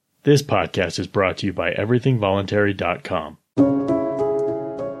This podcast is brought to you by everythingvoluntary.com.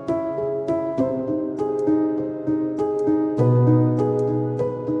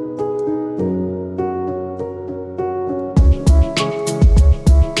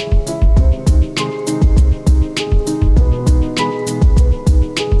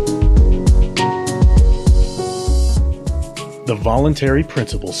 The voluntary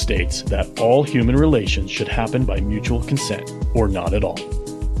principle states that all human relations should happen by mutual consent, or not at all.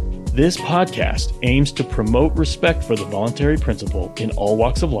 This podcast aims to promote respect for the voluntary principle in all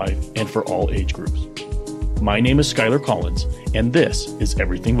walks of life and for all age groups. My name is Skylar Collins, and this is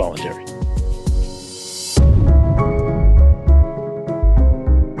Everything Voluntary.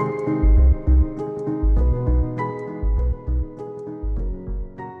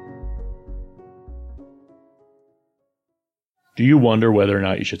 Do you wonder whether or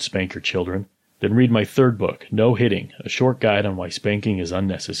not you should spank your children? Then read my third book, No Hitting, a short guide on why spanking is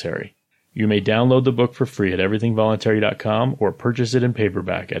unnecessary. You may download the book for free at everythingvoluntary.com or purchase it in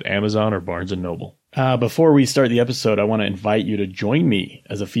paperback at Amazon or Barnes & Noble. Before we start the episode, I want to invite you to join me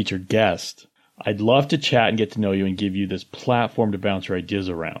as a featured guest. I'd love to chat and get to know you and give you this platform to bounce your ideas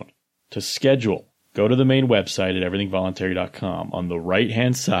around. To schedule, go to the main website at everythingvoluntary.com. On the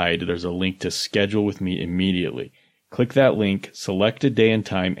right-hand side, there's a link to schedule with me immediately. Click that link, select a day and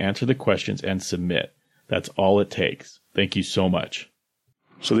time, answer the questions, and submit. That's all it takes. Thank you so much.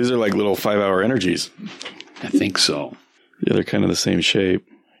 So these are like little 5-hour energies. I think so. Yeah, they're kind of the same shape.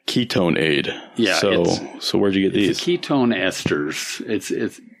 Ketone aid. Yeah. So where'd you get these? It's ketone esters.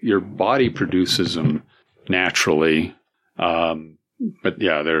 It's your body produces them naturally. But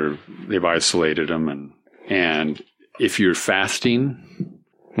yeah, they've isolated them, and if you're fasting,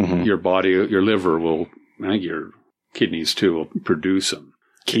 your body, your liver will, I think your kidneys too, will produce them.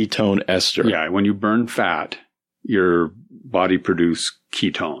 Ketone ester. Yeah, when you burn fat, your body produces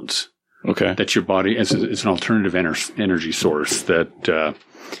ketones. Okay. That's your body. It's an alternative energy source that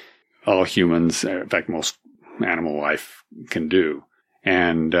all humans, in fact, most animal life can do.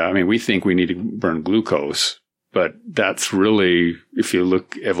 And I mean, we think we need to burn glucose, but that's really, if you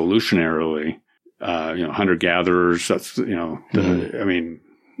look evolutionarily, hunter-gatherers, that's, I mean,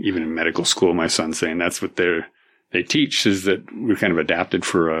 even in medical school, my son's saying that's what they teach, is that we're kind of adapted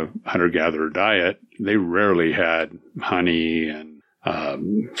for a hunter-gatherer diet. They rarely had honey and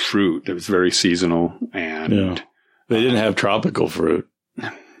fruit. It was very seasonal, and they didn't have tropical fruit.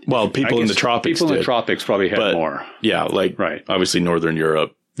 Well, people in the tropics in the tropics probably had more. Yeah, right. Obviously Northern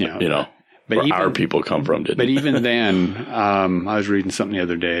Europe, but where our people come from, didn't. But even then, I was reading something the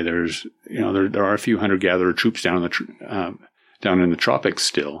other day. There's, there are a few hunter-gatherer troops down in the tropics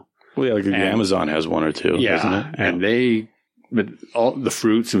still. Well, yeah, like the Amazon has one or two, doesn't it? And but all the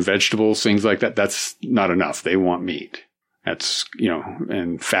fruits and vegetables, things like that, that's not enough. They want meat. That's,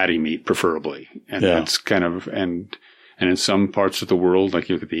 and fatty meat preferably. And that's kind of, and in some parts of the world, like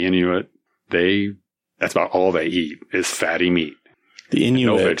you look at the Inuit, that's about all they eat is fatty meat. The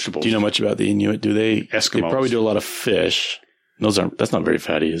Inuit, no vegetables. Do you know much about the Inuit? Eskimos. They probably do a lot of fish. That's not very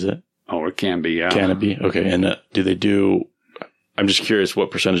fatty, is it? Oh, it can be, yeah. Can it be? Okay. And I'm just curious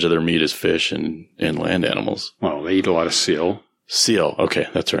what percentage of their meat is fish and land animals. Well, they eat a lot of seal. Seal. Okay.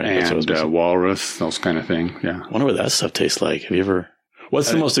 That's right. And walrus, those kind of thing. Yeah. I wonder what that stuff tastes like. Have you ever,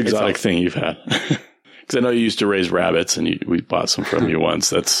 what's the most exotic thing you've had? Because I know you used to raise rabbits and we bought some from you once.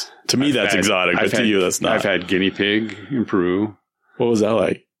 That's exotic, but to you, that's not. I've had guinea pig in Peru. What was that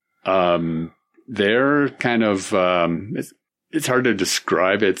like? They're kind of, it's hard to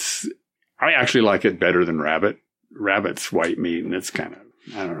describe. I actually like it better than rabbit. Rabbit's white meat, and it's kind of,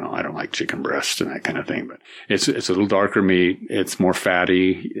 I don't know, I don't like chicken breast and that kind of thing, but it's a little darker meat. It's more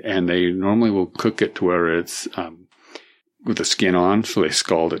fatty, and they normally will cook it to where it's with the skin on. So they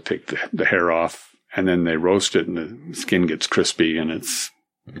scald it, take the hair off, and then they roast it, and the skin gets crispy, and it's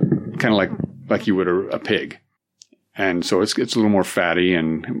kind of like you would a pig. And so it's a little more fatty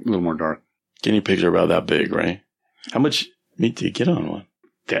and a little more dark. Guinea pigs are about that big, right? How much meat do you get on one?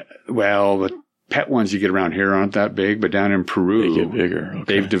 The pet ones you get around here aren't that big, but down in Peru, they get bigger. Okay.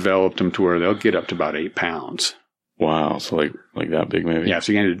 They've developed them to where they'll get up to about 8 pounds. Wow. So like that big, maybe? Yeah.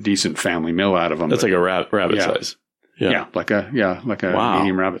 So you get a decent family meal out of them. That's like a rabbit size. Yeah. Like a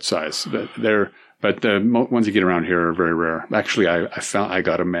medium rabbit size. But the ones you get around here are very rare. Actually, I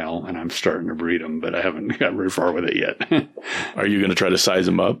got a male and I'm starting to breed them, but I haven't got very far with it yet. Are you going to try to size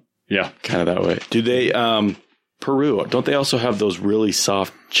them up? Yeah. Kind of that way. Do they, Peru, don't they also have those really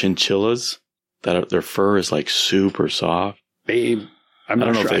soft chinchillas that their fur is like super soft? I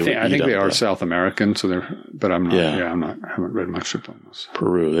don't know if I think they are South American, but I'm not. Yeah. I haven't read much about those.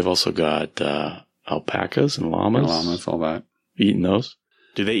 Peru, they've also got alpacas and llamas. All that. Eaten those?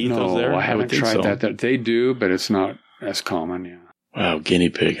 Do they eat those there? I haven't tried that. They do, but it's not as common. Yeah. Wow, guinea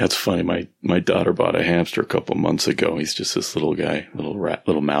pig. That's funny. My daughter bought a hamster a couple months ago. He's just this little guy,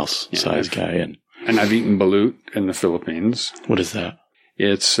 little mouse sized guy. And I've eaten balut in the Philippines. What is that?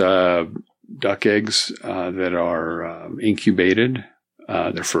 It's duck eggs that are incubated.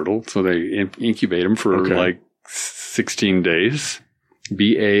 They're fertile, so they incubate them for like 16 days.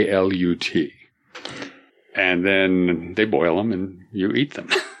 BALUT. And then they boil them and you eat them.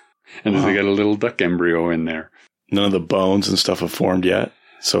 And then they got a little duck embryo in there. None of the bones and stuff have formed yet.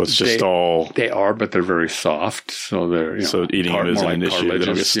 So it's just They are, but they're very soft. So they're, so eating them isn't an issue. They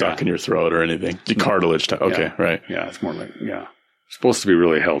don't get stuck in your throat or anything. The cartilage type. Okay, right. Yeah, it's more like, It's supposed to be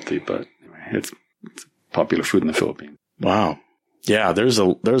really healthy, but anyway, it's popular food in the Philippines. Wow. Yeah, there's a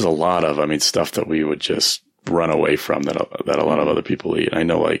lot of, stuff that we would just run away from that a lot of other people eat. I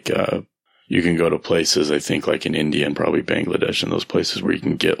know, like, you can go to places, I think, like in India and probably Bangladesh and those places where you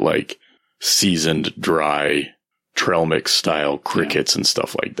can get like seasoned, dry, trail mix style crickets and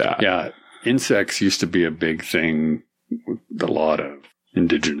stuff like that. Yeah. Insects used to be a big thing with a lot of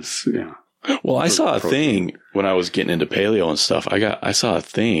indigenous. Yeah. Well, I saw a thing when I was getting into paleo and stuff. I saw a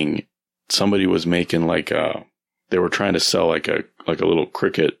thing. Somebody was making they were trying to sell like a little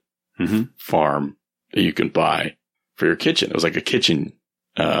cricket farm that you can buy for your kitchen. It was like a kitchen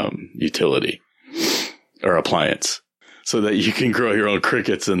utility or appliance so that you can grow your own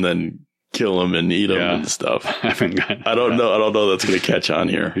crickets and then kill them and eat them and stuff. I don't know that's going to catch on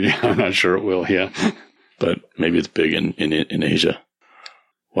here. Yeah, I'm not sure it will. Yeah. But maybe it's big in Asia.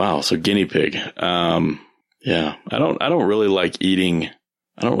 Wow. So guinea pig. Yeah, I don't really like eating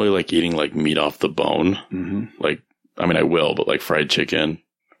like meat off the bone. Mm-hmm. Like, I will, but like fried chicken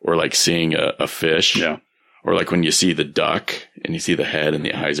or like seeing a fish. Yeah. Or like when you see the duck and you see the head and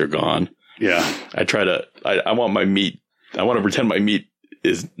the eyes are gone. Yeah. I want my meat. I want to pretend my meat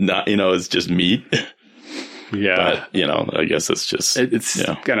is not, it's just meat. Yeah. But, I guess it's just. It's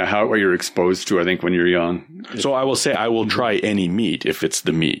kind of what you're exposed to, I think, when you're young. So I will say I will try any meat if it's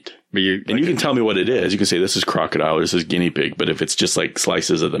the meat. But you can tell me what it is. You can say this is crocodile or this is guinea pig. But if it's just like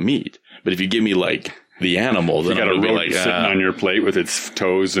slices of the meat. But if you give me like the animal, then you got a roach sitting on your plate with its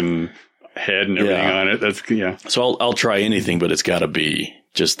toes and head and everything on it. So I'll try anything, but it's got to be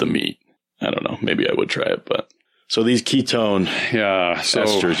just the meat. I don't know. Maybe I would try it, but so these ketone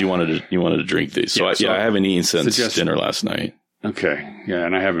esters, you wanted to drink these. So I haven't eaten since dinner last night. Okay, yeah,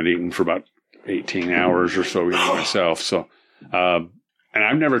 and I haven't eaten for about 18 hours or so myself. So, and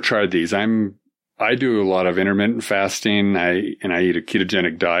I've never tried these. I do a lot of intermittent fasting. I eat a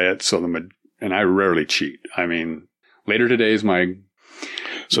ketogenic diet. And I rarely cheat. Later today is my.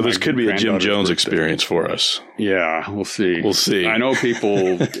 So this could be a Jim Jones experience for us. Yeah, we'll see. I know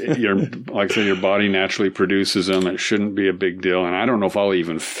people, like I said, your body naturally produces them. It shouldn't be a big deal. And I don't know if I'll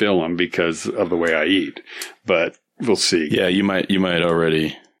even fill them because of the way I eat, but we'll see. Yeah, you might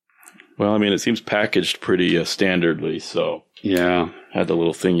already. Well, it seems packaged pretty standardly. So yeah, had the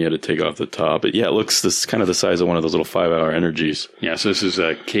little thing you had to take off the top. But yeah, this is kind of the size of one of those little 5-hour energies. Yeah, so this is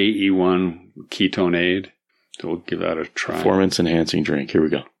a KE1 Ketone Aid. So we'll give that a try. Performance enhancing drink. Here we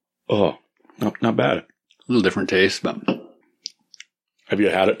go. Oh, no, not bad. A little different taste, but. Have you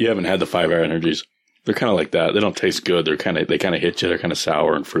had it? You haven't had the 5-hour energies. They're kind of like that. They don't taste good. They kind of hit you. They're kind of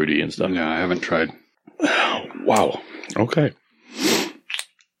sour and fruity and stuff. No, I haven't tried. Wow. Okay.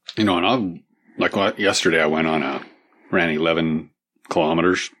 And yesterday I ran 11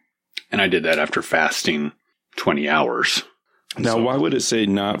 kilometers and I did that after fasting 20 hours. Now, why would it say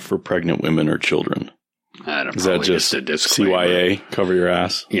not for pregnant women or children? I don't know. Is that just a disclaimer? CYA, cover your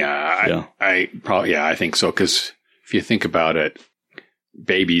ass? Yeah, I think so. Because if you think about it,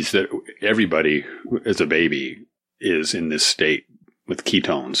 babies, that everybody as a baby is in this state with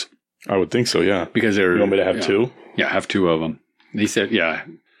ketones. I would think so, yeah. Because you want me to have two? Yeah, have two of them. He said, yeah.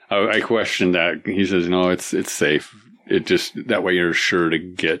 I questioned that. He says, no, it's safe. It just, that way you're sure to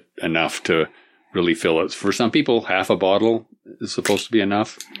get enough to really fill it. For some people, half a bottle is supposed to be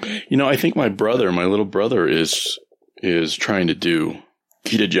enough. I think my little brother is trying to do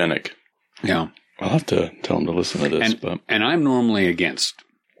ketogenic. Yeah. I'll have to tell him to listen to this. And I'm normally against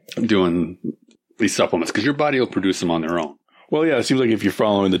doing these supplements because your body will produce them on their own. Well, yeah, it seems like if you're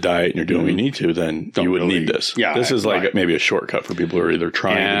following the diet and you're doing what you need to, then you wouldn't need this. Yeah, this is like maybe a shortcut for people who are either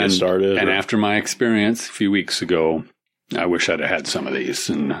trying to get started. And after my experience a few weeks ago, I wish I'd have had some of these,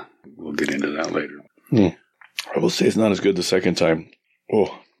 and we'll get into that later. I will say it's not as good the second time.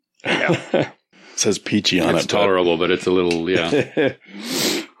 Oh, yeah. It says peachy on it. It's tolerable, but it's a little,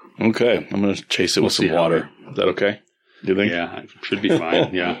 Okay, I'm going to chase it with some water. Is that okay? Do you think? Yeah, it should be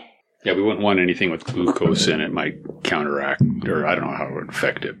fine. Yeah. Yeah, we wouldn't want anything with glucose in it. Might counteract, or I don't know how it would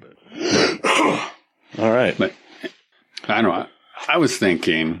affect it. But. All right. But I don't know. I was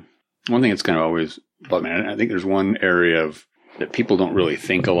thinking, one thing that's kind of always bothered me, I think there's one area that people don't really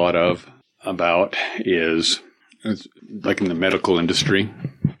think a lot about is like in the medical industry.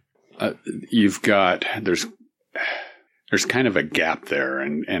 There's kind of a gap there,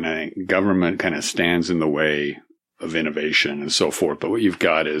 and I think government kind of stands in the way of innovation and so forth. But what you've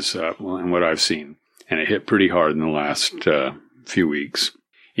got is, and what I've seen, and it hit pretty hard in the last few weeks,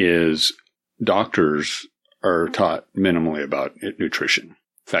 is doctors are taught minimally about nutrition.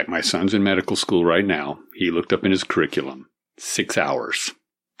 In fact, my son's in medical school right now. He looked up in his curriculum, 6 hours.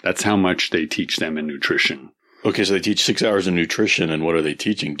 That's how much they teach them in nutrition. Okay, so they teach 6 hours of nutrition, and what are they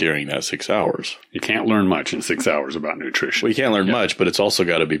teaching during that 6 hours? You can't learn much in 6 hours about nutrition. Well, you can't learn much, but it's also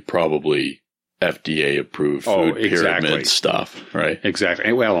got to be probably FDA-approved food pyramid stuff, right?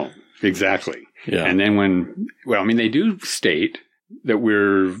 Exactly. Well, exactly. Yeah. And then they do state that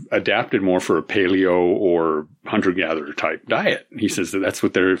we're adapted more for a paleo or hunter-gatherer type diet. He says that that's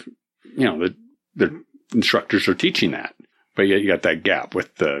what the instructors are teaching that. But yet you got that gap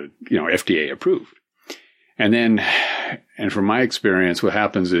with the, FDA approved. And from my experience, what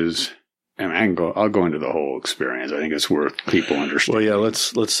happens is, and I'll go into the whole experience. I think it's worth people understanding. Well, yeah,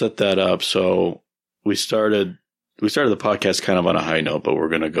 let's set that up. So we started the podcast kind of on a high note, but we're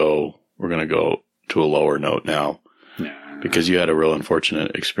going to go to a lower note now. Yeah. Because you had a real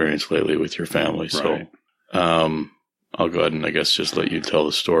unfortunate experience lately with your family. Right. So, I'll go ahead and I guess just let you tell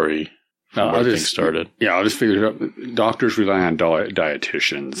the story from where things started. Yeah, I'll just figure it out. Doctors rely on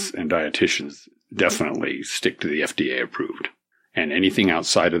dietitians, and dietitians definitely stick to the FDA approved. And anything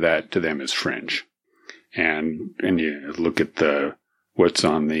outside of that to them is fringe. And you look at what's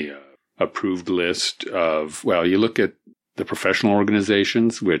on the approved list of, you look at the professional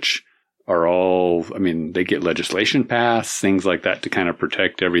organizations, which are all, they get legislation passed, things like that to kind of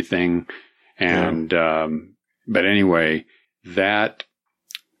protect everything. And, but anyway, they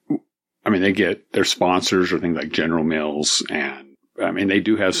get their sponsors or things like General Mills. And they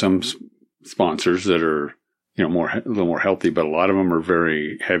do have some sponsors that are, a little more healthy, but a lot of them are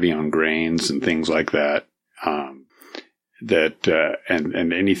very heavy on grains and things like that. And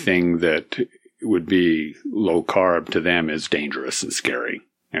anything that would be low carb to them is dangerous and scary.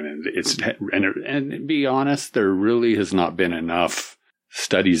 And and be honest, there really has not been enough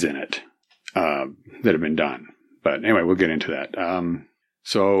studies in it that have been done. But anyway, we'll get into that.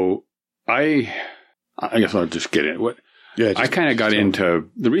 So I guess I'll just get in. I kind of got into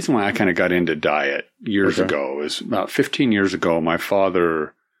the reason why I kind of got into diet years ago is about 15 years ago. My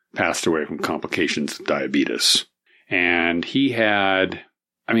father passed away from complications of diabetes, and he had.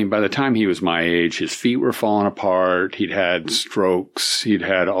 By the time he was my age, his feet were falling apart. He'd had strokes. He'd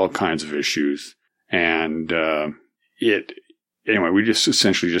had all kinds of issues. And we just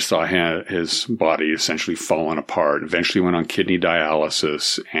essentially saw his body essentially falling apart. Eventually went on kidney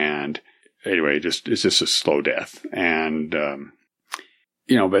dialysis. And anyway, it's just a slow death. And, the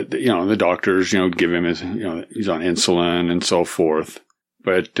doctors, give him he's on insulin and so forth.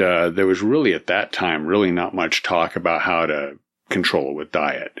 But there was really at that time really not much talk about how to control with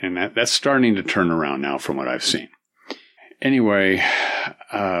diet. And that's starting to turn around now from what I've seen. Anyway,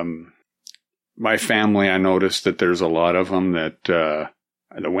 my family, I noticed that there's a lot of them that the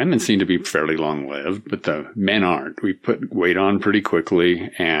women seem to be fairly long-lived, but the men aren't. We put weight on pretty quickly,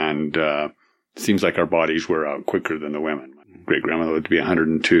 and it seems like our bodies wear out quicker than the women. My great-grandmother lived to be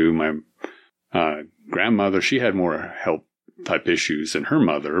 102. My grandmother, she had more health-type issues than her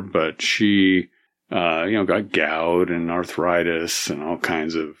mother, but she got gout and arthritis and all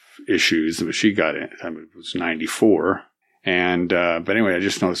kinds of issues. But she got it. It was 94. And, but anyway, I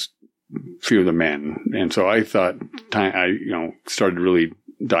just noticed a few of the men. And so I thought, I started really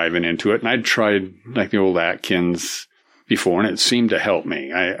diving into it. And I'd tried like the old Atkins before, and it seemed to help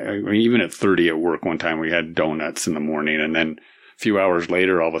me. Even at 30 at work one time, we had donuts in the morning. And then a few hours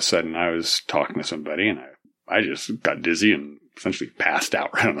later, all of a sudden I was talking to somebody, and I just got dizzy and essentially passed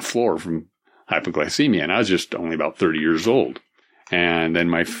out right on the floor from hypoglycemia, and I was just only about 30 years old. And then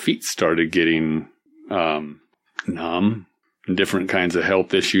my feet started getting numb, and different kinds of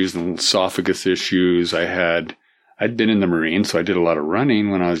health issues and esophagus issues. I'd been in the Marines, so I did a lot of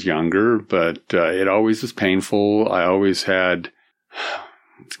running when I was younger, but it always was painful. I always had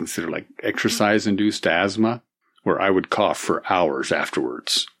it's considered like exercise-induced asthma, where I would cough for hours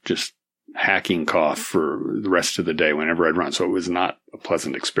afterwards, just hacking cough for the rest of the day whenever I'd run. So it was not a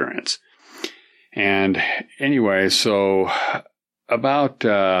pleasant experience. And anyway, so about,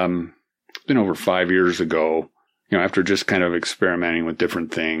 it's been over 5 years ago, after just kind of experimenting with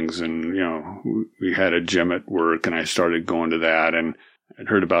different things, and, we had a gym at work, and I started going to that, and I'd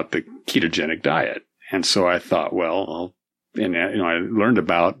heard about the ketogenic diet. And so I thought, well, I learned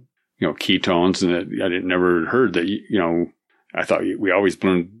about, ketones, and I never heard that, I thought we always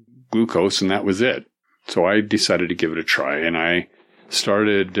burned glucose and that was it. So I decided to give it a try, and I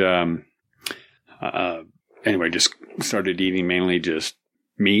started, just started eating mainly just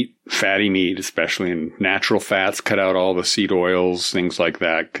meat, fatty meat, especially, and natural fats, cut out all the seed oils, things like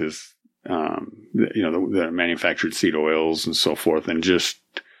that, because, the manufactured seed oils and so forth, and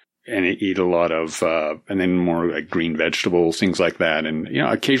eat a lot of, and then more like green vegetables, things like that. And,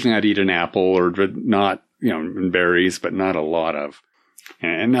 occasionally I'd eat an apple or not, and berries, but not a lot of,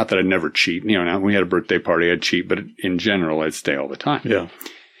 and not that I'd never cheat. Now when we had a birthday party, I'd cheat, but in general, I'd stay all the time. Yeah.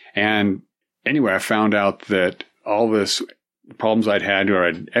 And anyway, I found out that all this problems I'd had where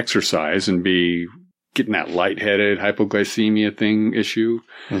I'd exercise and be getting that lightheaded hypoglycemia issue.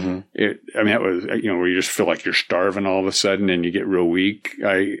 Mm-hmm. That was, where you just feel like you're starving all of a sudden and you get real weak.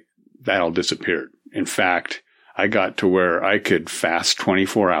 That all disappeared. In fact, I got to where I could fast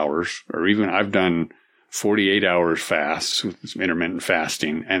 24 hours, or even I've done 48 hours fasts with intermittent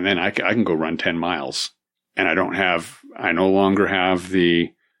fasting. And then I can go run 10 miles, and I no longer have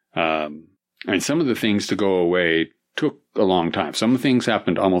the, some of the things to go away took a long time. Some things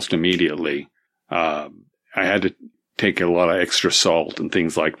happened almost immediately. I had to take a lot of extra salt and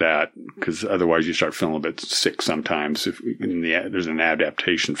things like that, because otherwise you start feeling a bit sick sometimes there's an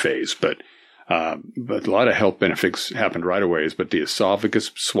adaptation phase. But a lot of health benefits happened right away. But the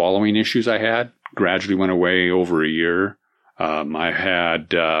esophagus swallowing issues I had gradually went away over a year. I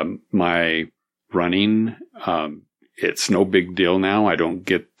had my running. It's no big deal now. I don't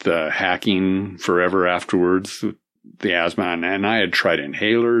get the hacking forever afterwards. The asthma, and I had tried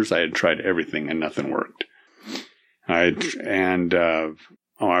inhalers, I had tried everything, and nothing worked. I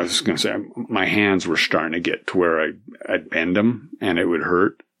was going to say, my hands were starting to get to where I'd bend them and it would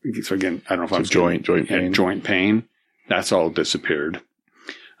hurt. So again, I don't know if I'm joint pain. Joint pain. That's all disappeared.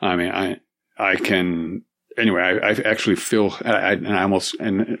 I actually feel,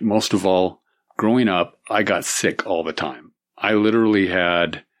 and most of all, growing up, I got sick all the time. I literally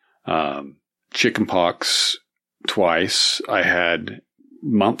had chicken pox twice. I had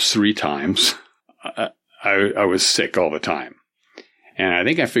mumps 3 times. I was sick all the time. And I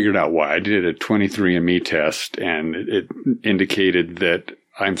think I figured out why. I did a 23andMe test, and it indicated that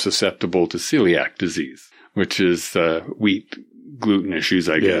I'm susceptible to celiac disease, which is wheat gluten issues,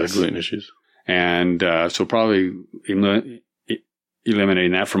 I guess. Yeah, gluten issues. And so probably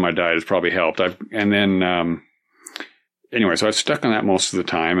eliminating that from my diet has probably helped. So I was stuck on that most of the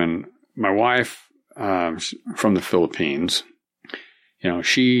time. And my wife, from the Philippines,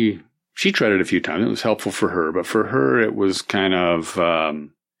 she tried it a few times. It was helpful for her, but for her, it was kind of,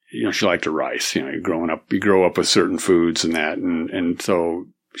 she liked her rice. You grow up with certain foods and that. And so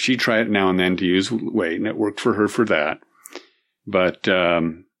she tried it now and then to lose weight, and it worked for her for that. But,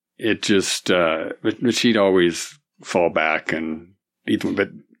 but she'd always fall back and eat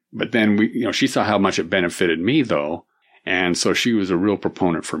them. But then she saw how much it benefited me though. And so she was a real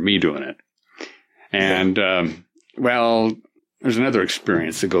proponent for me doing it. And, there's another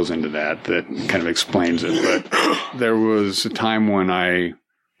experience that goes into that kind of explains it. But there was a time when I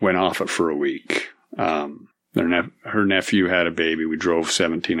went off it for a week. Her nephew had a baby. We drove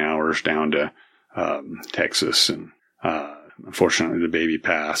 17 hours down to Texas, and unfortunately the baby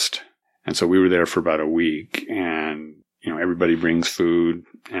passed. And so we were there for about a week, and everybody brings food,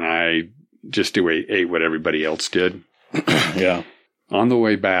 and I just ate what everybody else did. Yeah. On the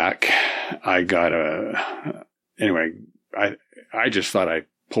way back, I got I just thought I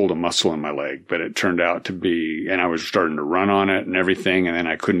pulled a muscle in my leg, but it turned out to be, and I was starting to run on it and everything, and then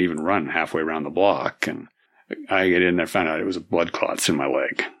I couldn't even run halfway around the block. And I get in there, found out it was blood clots in my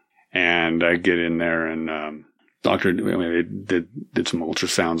leg. And I get in there, and doctor, they did some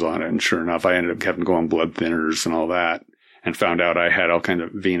ultrasounds on it, and sure enough, I ended up having to go on blood thinners and all that, and found out I had all kind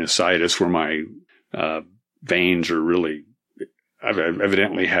of venositis where my veins are really, I've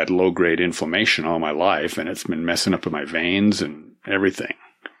evidently had low-grade inflammation all my life, and it's been messing up with my veins and everything.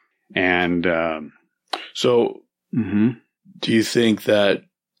 And do you think that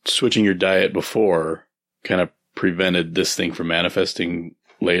switching your diet before kind of prevented this thing from manifesting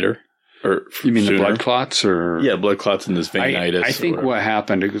later? Or you mean sooner? The blood clots? Or yeah, blood clots and this veinitis. I think what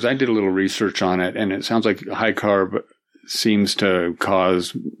happened, because I did a little research on it, and it sounds like high carb seems to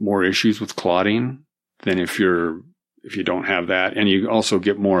cause more issues with clotting than if you don't have that. And you also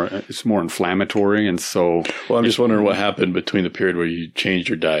get it's more inflammatory. And so, well, I'm just wondering what happened between the period where you changed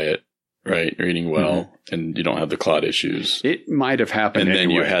your diet right? You're eating well, and you don't have the clot issues. It might have happened. And then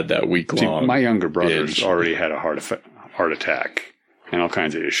anyway. you had that week long. My younger brother's already had a heart attack and all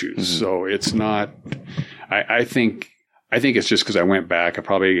kinds of issues. Mm-hmm. So it's not. I think it's just because I went back.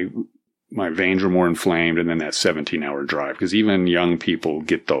 My veins were more inflamed, and then that 17-hour drive. Because even young people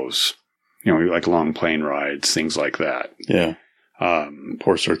get those, like long plane rides, things like that. Yeah.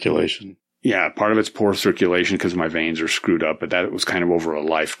 Poor circulation. Yeah, part of it's poor circulation because my veins are screwed up, but that was kind of over a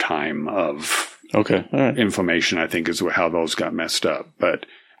lifetime of inflammation, I think, is how those got messed up. But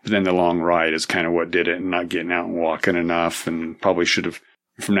then the long ride is kind of what did it, and not getting out and walking enough, and probably should have.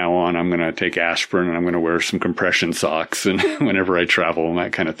 From now on, I'm going to take aspirin and I'm going to wear some compression socks and whenever I travel and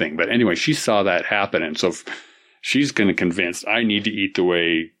that kind of thing. But anyway, she saw that happen, and so she's going to convince I need to eat the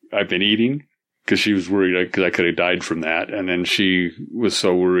way I've been eating. Because she was worried because I could have died from that. And then she was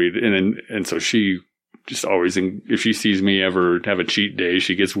so worried. And so she just always, if she sees me ever have a cheat day,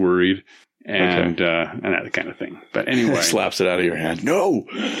 she gets worried and that kind of thing. But anyway. Slaps it out of your hand. No.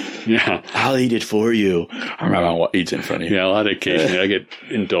 Yeah. I'll eat it for you. I'm not what eats in front of you. Yeah, a lot of occasionally I get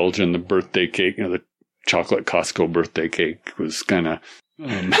indulged in the birthday cake. The chocolate Costco birthday cake was kind of.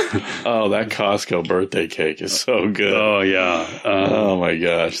 Oh, that Costco birthday cake is so good. Oh, yeah. Oh, my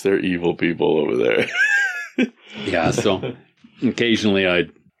gosh. They're evil people over there. Yeah, so occasionally I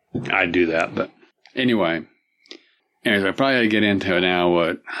do that. But anyways, I probably ought to get into now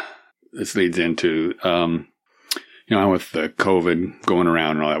what this leads into. With the COVID going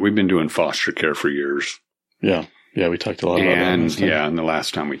around and all that, we've been doing foster care for years. Yeah. Yeah, we talked a lot about that. Yeah, and the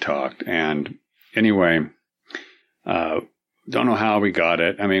last time we talked. And anyway, don't know how we got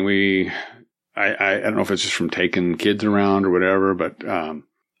it. I mean, I don't know if it's just from taking kids around or whatever, but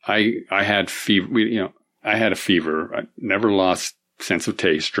I had fever. I had a fever. I never lost sense of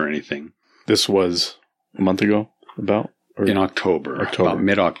taste or anything. This was a month ago, in October. About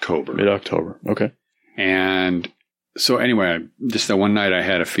mid-October. Mid-October. Okay. And so anyway, just that one night I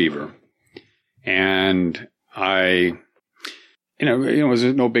had a fever, and it was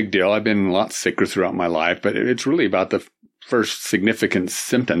no big deal. I've been a lot sicker throughout my life, but it's really about the first significant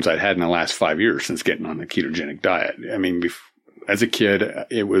symptoms I'd had in the last 5 years since getting on the ketogenic diet. I mean, as a kid,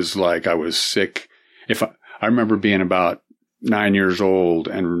 it was like I was sick. I remember being about 9 years old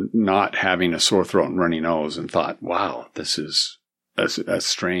and not having a sore throat and runny nose, and thought, wow, this is a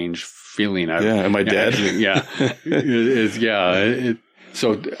strange feeling. Am I dead? Yeah.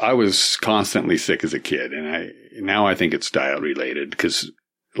 So I was constantly sick as a kid, and now I think it's diet related because,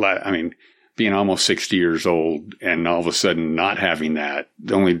 being almost 60 years old and all of a sudden not having that,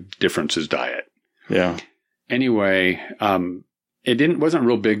 the only difference is diet. Yeah. Anyway, it wasn't a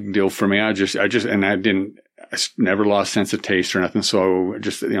real big deal for me. I never lost sense of taste or nothing. So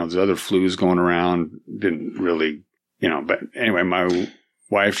just, there's other flus going around. Didn't really, but anyway, my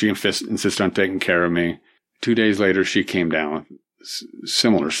wife, she insisted on taking care of me. 2 days later, she came down with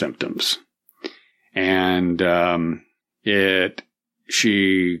similar symptoms. And,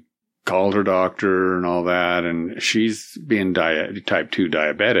 she called her doctor and all that, and she's being type 2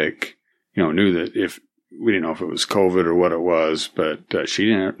 diabetic, knew that we didn't know if it was COVID or what it was, but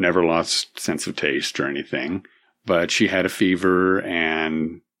she never lost sense of taste or anything, but she had a fever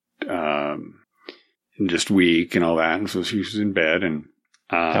and just weak and all that, and so she was in bed. And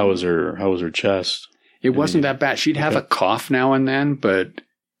how was her chest? It wasn't that bad. She'd have a cough now and then, but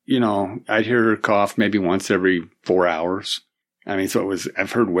I'd hear her cough maybe once every 4 hours. I mean, so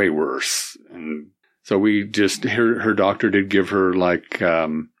I've heard way worse. And so her doctor did give her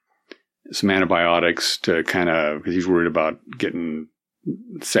some antibiotics to because he's worried about getting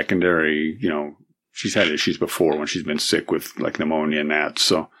secondary, she's had issues before when she's been sick with pneumonia and that.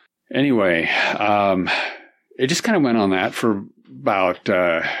 So anyway, it just kind of went on that for about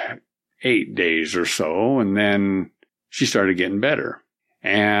 8 days or so. And then she started getting better.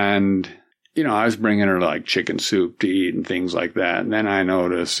 And I was bringing her chicken soup to eat and things like that. And then I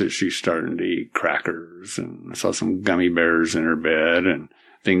noticed that she's starting to eat crackers, and I saw some gummy bears in her bed and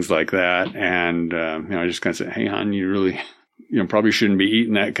things like that. And, I just kind of said, hey, hon, you really, probably shouldn't be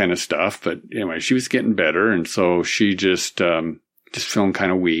eating that kind of stuff. But anyway, she was getting better. And so she just feeling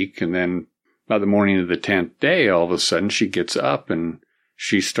kind of weak. And then by the morning of the 10th day, all of a sudden she gets up and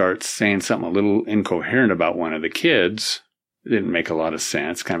she starts saying something a little incoherent about one of the kids. It didn't make a lot of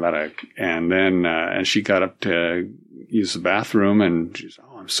sense, and then, and she got up to use the bathroom, and she's,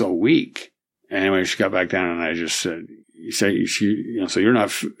 oh, I'm so weak. Anyway, she got back down, and I just said, so you're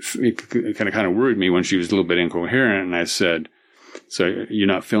not, it kind of worried me when she was a little bit incoherent. And I said, so you're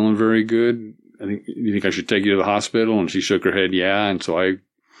not feeling very good? You think I should take you to the hospital? And she shook her head, yeah. And so I,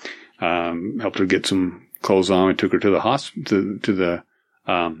 helped her get some clothes on. I took her to the hospital, to the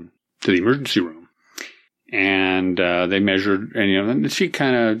to the emergency room. And they measured, and and she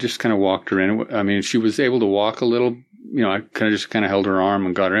kind of walked her in. I mean, she was able to walk a little. I kind of held her arm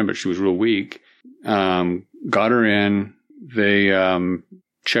and got her in, but she was real weak. Got her in. They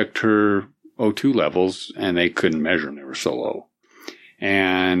checked her O2 levels, and they couldn't measure them; they were so low.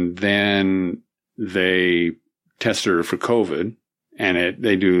 And then they tested her for COVID, and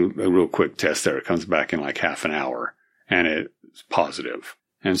they do a real quick test there. It comes back in like half an hour, and it's positive.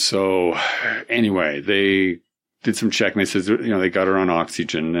 And so, anyway, they did some checking. They said, they got her on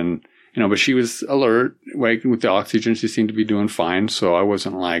oxygen, and but she was alert, with the oxygen. She seemed to be doing fine. So I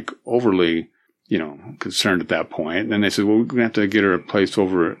wasn't like overly, concerned at that point. And then they said, well, we're gonna have to get her a place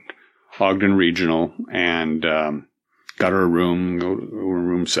over at Ogden Regional, and got her a room, go to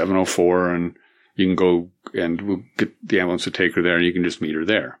room 704, and you can go, and we'll get the ambulance to take her there, and you can just meet her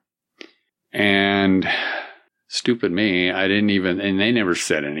there. And stupid me, I didn't even, and they never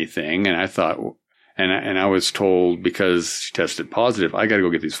said anything. And I thought, and I was told, because she tested positive, I got to go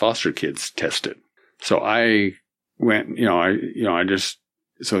get these foster kids tested. So I went,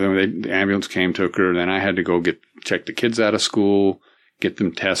 so then the ambulance came, took her, then I had to go check the kids out of school, get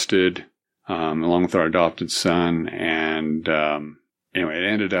them tested, along with our adopted son. And, anyway, it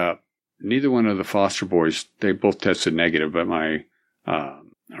ended up, neither one of the foster boys, they both tested negative, but our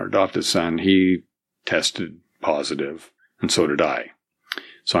adopted son, he tested positive, and so did I.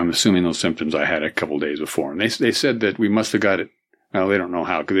 So I'm assuming those symptoms I had a couple of days before. And they said that we must have got it. Well, they don't know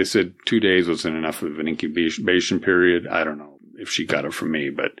how, because they said 2 days wasn't enough of an incubation period. I don't know if she got it from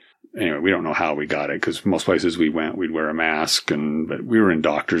me, but anyway, we don't know how we got it, because most places we went, we'd wear a mask, but we were in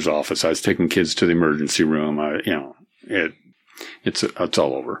doctor's office. I was taking kids to the emergency room. It's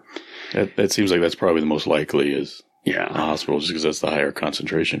all over. That seems like that's probably the most likely is the hospital, just because that's the higher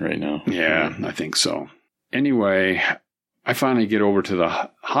concentration right now. Yeah, I think so. Anyway, I finally get over to the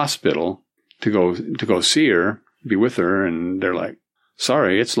hospital to go see her, be with her, and they're like,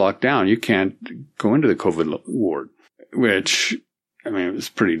 sorry, it's locked down. You can't go into the COVID ward, which, I mean, it was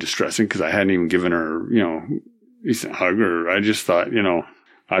pretty distressing, because I hadn't even given her, a decent hug, or I just thought,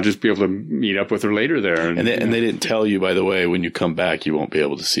 I'll just be able to meet up with her later there. And they didn't tell you, by the way, when you come back, you won't be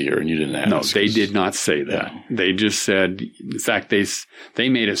able to see her, and you didn't ask. No, they did not say that. Yeah. They just said, in fact, they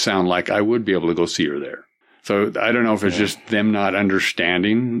made it sound like I would be able to go see her there. So I don't know if it's just them not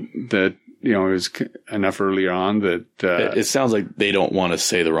understanding that, it was enough early on that... it sounds like they don't want to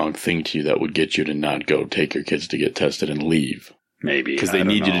say the wrong thing to you that would get you to not go take your kids to get tested and leave. Maybe. Because they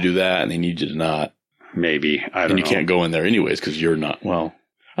need you to do that, and they need you to not. Maybe. I don't know. And you can't go in there anyways, because you're not, well,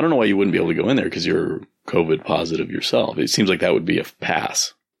 I don't know why you wouldn't be able to go in there, because you're COVID positive yourself. It seems like that would be a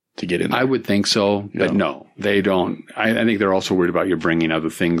pass to get in there. I would think so, but no, they don't. I think they're also worried about you bringing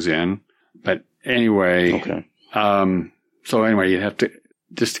other things in. But anyway, okay. So anyway, you have to,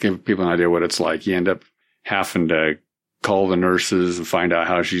 just to give people an idea what it's like, you end up having to call the nurses and find out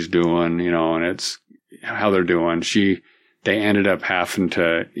how she's doing, and it's how they're doing. They ended up having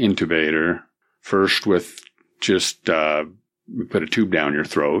to intubate her first with just, put a tube down your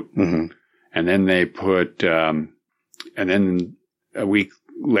throat. Mm-hmm. And then they put, and then a week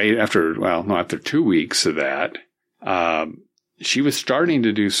later, after 2 weeks of that, she was starting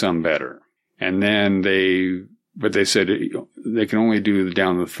to do some better. And then but they said they can only do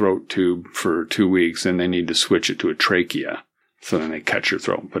down the throat tube for 2 weeks, and they need to switch it to a trachea. So then they cut your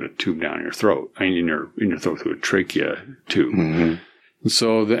throat and put a tube down your throat, in your throat through a trachea tube. Mm-hmm. And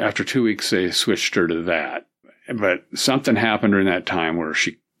so after 2 weeks, they switched her to that. But something happened during that time where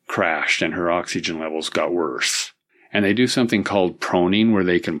she crashed and her oxygen levels got worse. And they do something called proning, where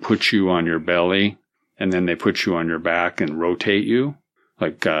they can put you on your belly, and then they put you on your back and rotate you.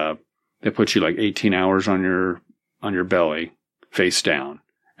 Like, they put you like 18 hours on your belly, face down,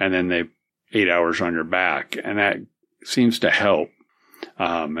 and then 8 hours on your back. And that seems to help.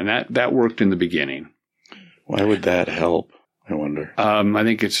 And that worked in the beginning. Why would that help? I wonder. I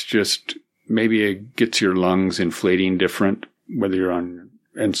think it's just, maybe it gets your lungs inflating different, whether you're on,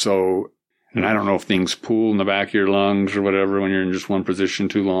 and I don't know if things pool in the back of your lungs or whatever when you're in just one position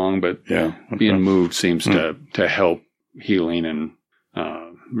too long, but being moved seems to help healing and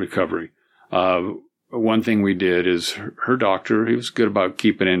recovery. One thing we did is her doctor, he was good about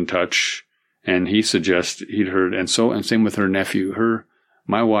keeping in touch, and he suggested, he'd heard, and same with her nephew.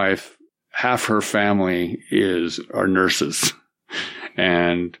 My wife, half her family are nurses,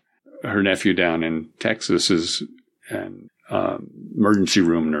 and her nephew down in Texas is an emergency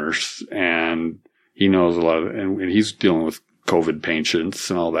room nurse, and he knows a lot and he's dealing with COVID patients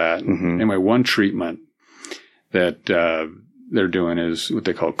and all that. Mm-hmm. Anyway, one treatment that they're doing is what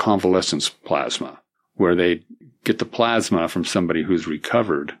they call convalescence plasma, where they get the plasma from somebody who's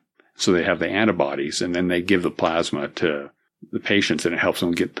recovered. So they have the antibodies, and then they give the plasma to the patients, and it helps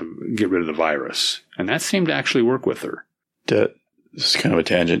them get rid of the virus. And that seemed to actually work with her. This is kind of a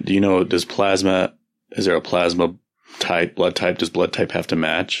tangent. Do you know, is there a plasma type, blood type? Does blood type have to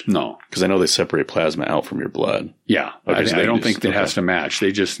match? No. Because I know they separate plasma out from your blood. Yeah. Okay, I don't think it has to match.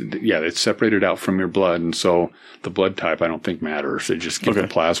 They just, it's separated out from your blood. And so the blood type, I don't think matters. They just give the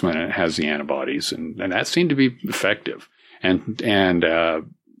plasma, and it has the antibodies. And that seemed to be effective. And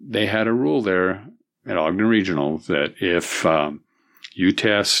they had a rule there at Ogden Regional that if you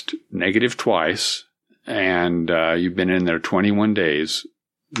test negative twice and you've been in there 21 days,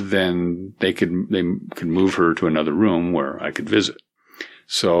 then they could move her to another room where I could visit.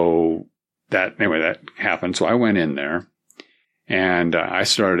 So that happened. So I went in there, and I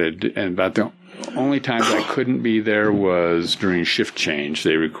started, and about the only times I couldn't be there was during shift change.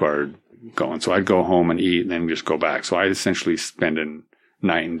 They required going. So I'd go home and eat and then just go back. So I essentially spend a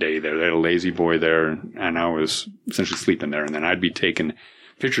night and day there. They had a lazy boy there, and I was essentially sleeping there. And then I'd be taking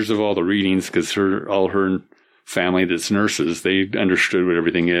pictures of all the readings, because all her family that's nurses, they understood what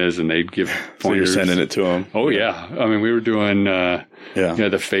everything is, and they'd give pointers. So you're sending it to them? Oh, yeah. I mean, we were doing the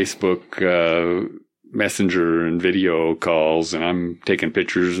Facebook messenger and video calls, and I'm taking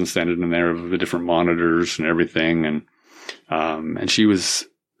pictures and sending them there of the different monitors and everything. And she was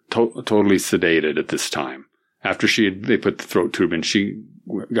totally sedated at this time. After they put the throat tube in, she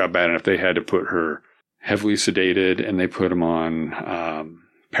got bad enough they had to put her heavily sedated, and they put them on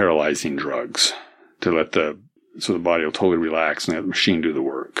paralyzing drugs to so the body will totally relax and let the machine do the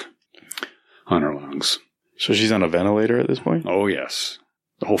work on her lungs. So she's on a ventilator at this point? Oh, yes.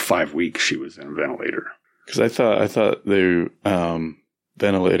 The whole 5 weeks she was in a ventilator. Because I thought the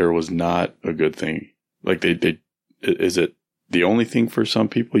ventilator was not a good thing. Like is it the only thing for some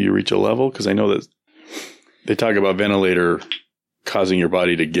people you reach a level? Because I know that they talk about ventilator causing your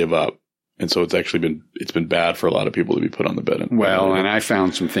body to give up. And so it's been bad for a lot of people to be put on the bed. Well, and I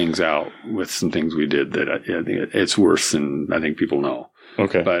found some things out with some things we did that I think it's worse than I think people know.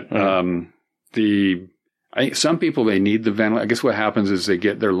 Okay. But some people, they need the ventilator. I guess what happens is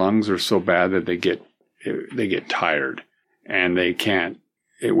their lungs are so bad that they get tired, and they can't,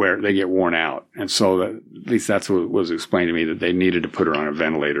 they get worn out. And so at least that's what was explained to me, that they needed to put her on a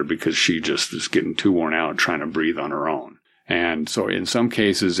ventilator because she just is getting too worn out trying to breathe on her own. And so in some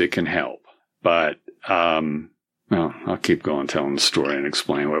cases it can help. But, I'll keep going telling the story and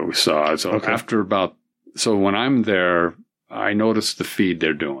explain what we saw. So so when I'm there, I noticed the feed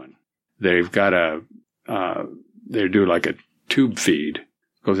they're doing. They've got they do like a tube feed,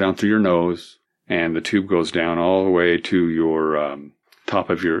 goes down through your nose, and the tube goes down all the way to your,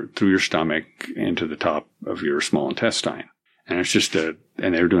 through your stomach into the top of your small intestine. And it's just and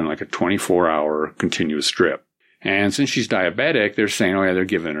they're doing like a 24-hour continuous drip. And since she's diabetic, they're saying, they're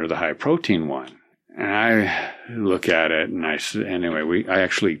giving her the high protein one. And I look at it, and I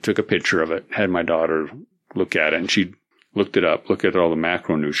actually took a picture of it, had my daughter look at it, and she looked it up, looked at all the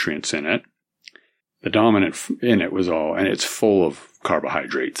macronutrients in it. The dominant in it was and it's full of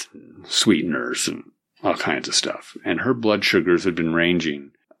carbohydrates, and sweeteners, and all kinds of stuff. And her blood sugars had been ranging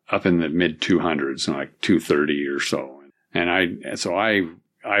up in the mid 200s, like 230 or so. And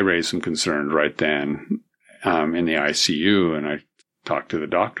I raised some concerns right then. In the ICU, and I talked to the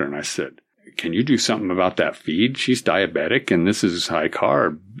doctor, and I said, "Can you do something about that feed? She's diabetic, and this is high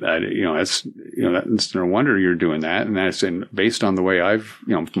carb. That's no wonder you're doing that." And I said, based on the way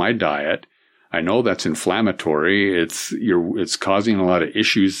my diet, I know that's inflammatory. It's causing a lot of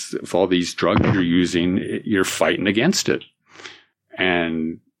issues. If all these drugs you're using, you're fighting against it.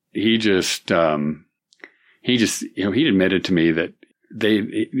 And he admitted to me that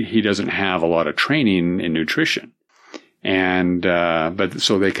he doesn't have a lot of training in nutrition. And, but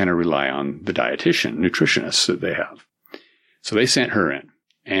so they kind of rely on the nutritionists that they have. So they sent her in,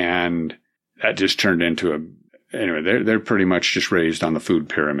 and that just turned into they're pretty much just raised on the food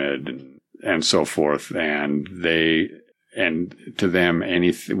pyramid and so forth. And to them,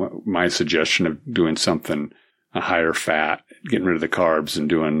 my suggestion of doing something, a higher fat, getting rid of the carbs and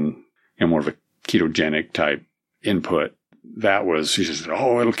doing more of a ketogenic type input, she said,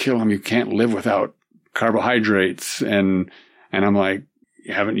 it'll kill him. You can't live without carbohydrates. And I'm like,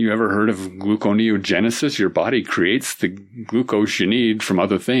 haven't you ever heard of gluconeogenesis? Your body creates the glucose you need from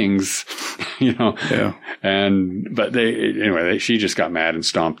other things, Yeah. But she just got mad and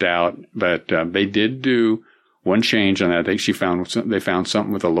stomped out. But they did do one change on that. I think they found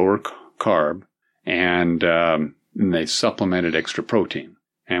something with a lower carb, and they supplemented extra protein.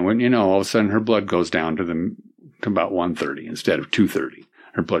 And when, all of a sudden her blood goes down to about 130 instead of 230,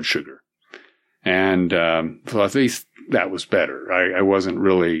 her blood sugar. And so at least that was better. I wasn't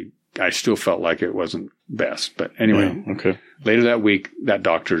really I still felt like it wasn't best. But anyway, okay. Later that week, that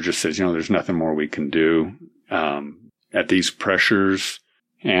doctor just says, there's nothing more we can do at these pressures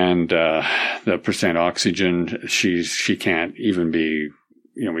and the percent oxygen. She can't even be,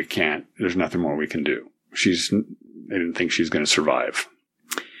 we can't. There's nothing more we can do. They didn't think she's going to survive.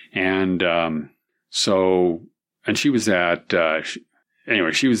 And and she was at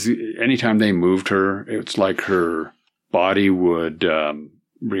anyway. She was anytime they moved her, it's like her body would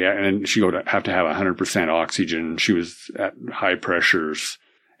react, and she would have to have 100% oxygen. She was at high pressures,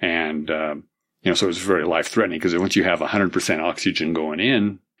 and so it was very life threatening because once you have 100% oxygen going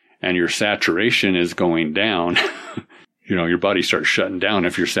in and your saturation is going down, your body starts shutting down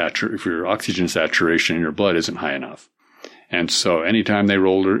if your oxygen saturation in your blood isn't high enough. And so anytime they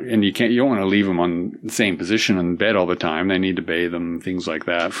rolled her, and you don't want to leave them on the same position in bed all the time. They need to bathe them, things like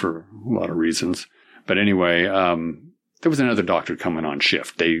that for a lot of reasons. But anyway, there was another doctor coming on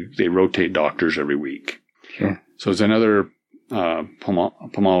shift. They rotate doctors every week. Sure. So there's another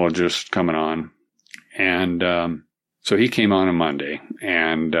pulmonologist coming on. And so he came on Monday.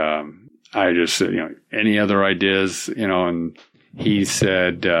 And I just said, any other ideas, and he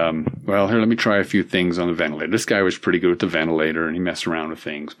said, well, here, let me try a few things on the ventilator. This guy was pretty good with the ventilator, and he messed around with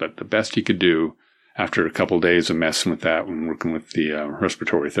things. But the best he could do after a couple of days of messing with that and working with the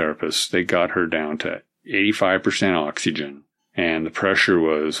respiratory therapist, they got her down to 85% oxygen. And the pressure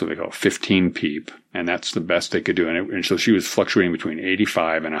was what they call 15 PEEP. And that's the best they could do. And so she was fluctuating between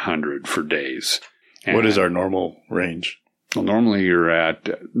 85 and 100 for days. And what is our normal range? Well, normally you're at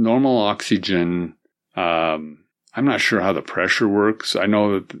normal oxygen. I'm not sure how the pressure works. I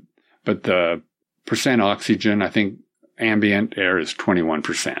know that, but the percent oxygen, I think ambient air is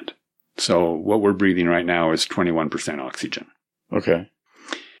 21%. So what we're breathing right now is 21% oxygen. Okay.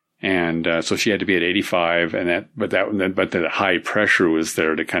 And so she had to be at 85, but the high pressure was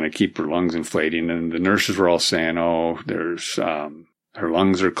there to kind of keep her lungs inflating. And the nurses were all saying, there's her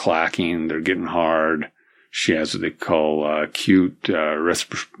lungs are clacking, they're getting hard. She has what they call acute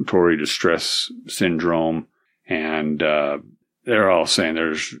respiratory distress syndrome. And they're all saying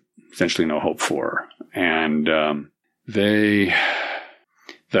there's essentially no hope for her. And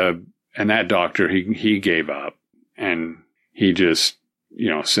that doctor, he gave up, and he just,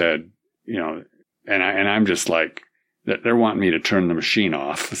 said, and I'm just like, that they're wanting me to turn the machine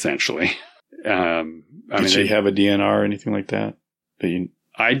off, essentially. Did she have a DNR or anything like that?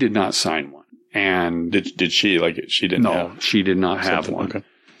 I did not sign one. And did she she didn't? No, she did not have one. Okay.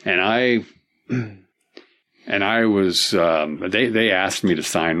 And I was, they asked me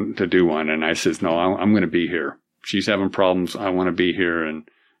to do one. And I says, no, I'm going to be here. She's having problems. I want to be here. And,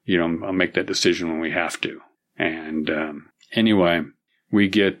 I'll make that decision when we have to. And, anyway, we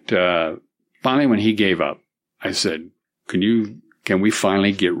get, finally when he gave up, I said, can we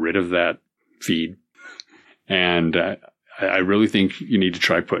finally get rid of that feed? And, I really think you need to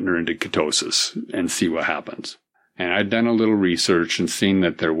try putting her into ketosis and see what happens. And I'd done a little research and seen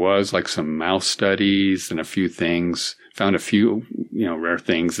that there was some mouse studies and a few things, found a few, rare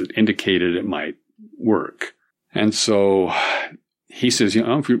things that indicated it might work. And so he says,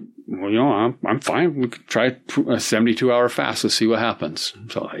 I'm fine. We could try a 72-hour fast. Let's see what happens.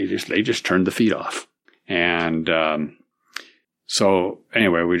 So they just turned the feed off. And, so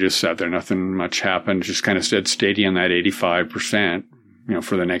anyway, we just sat there. Nothing much happened. Just kind of stayed steady on that 85%,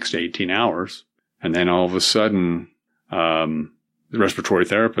 for the next 18 hours. And then all of a sudden, the respiratory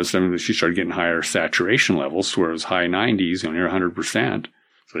therapist, she started getting higher saturation levels to where it was high 90s, near 100%.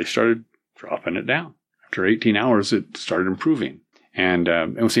 So they started dropping it down. After 18 hours, it started improving. And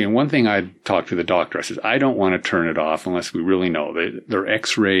one thing I talked to the doctor, I said, I don't want to turn it off unless we really know. Their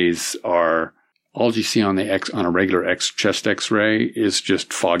x-rays are, all you see on a regular chest x-ray is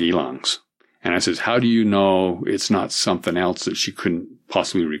just foggy lungs. And I says, how do you know it's not something else that she couldn't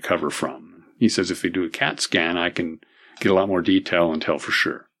possibly recover from? He says, if they do a CAT scan, I can get a lot more detail and tell for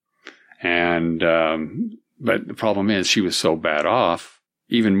sure. And, but the problem is she was so bad off,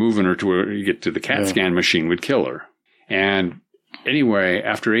 even moving her to where you get to the CAT scan machine would kill her. And anyway,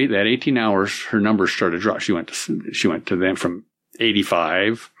 after that 18 hours, her numbers started to drop. She went to them from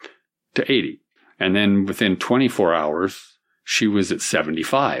 85 to 80. And then within 24 hours, she was at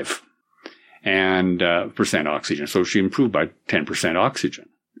 75 and percent oxygen. So she improved by 10% oxygen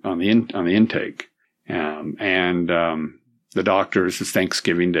on the intake. The doctor, this is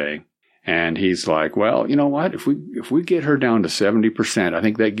Thanksgiving Day, and he's like, well, you know what? If we get her down to 70%, I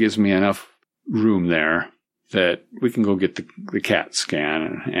think that gives me enough room there that we can go get the CAT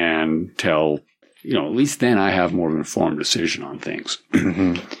scan and tell, at least then I have more of an informed decision on things.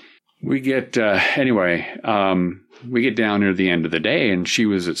 Mm-hmm. we get we get down near the end of the day, and she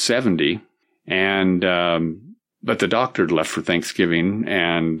was at 70, and but the doctor had left for Thanksgiving,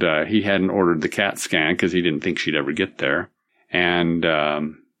 and he hadn't ordered the CAT scan because he didn't think she'd ever get there. And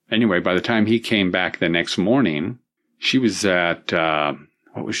anyway, by the time he came back the next morning, she was at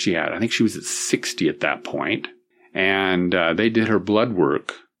what was she at? I think she was at 60 at that point. And they did her blood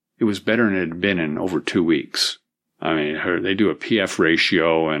work. It was better than it had been in over 2 weeks. I mean, they do a PF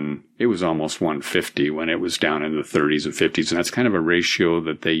ratio, and it was almost 150 when it was down in the 30s and 50s. And that's kind of a ratio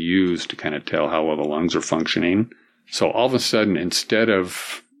that they use to kind of tell how well the lungs are functioning. So all of a sudden, instead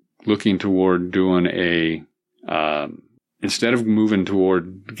of looking toward doing instead of moving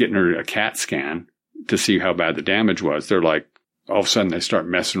toward getting her a CAT scan to see how bad the damage was, they're like, all of a sudden they start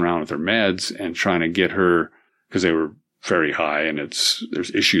messing around with her meds and trying to get her, because they were very high, and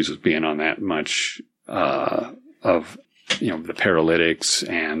there's issues with being on that much, of, the paralytics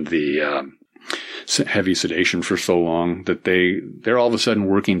and the heavy sedation for so long that they're all of a sudden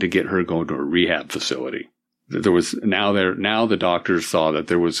working to get her going to a rehab facility. Now the doctors saw that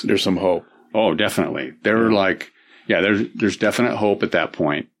there's some hope. Oh, definitely. They were like, yeah, there's definite hope at that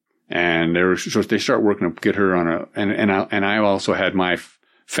point. And they start working to get her on and I also had my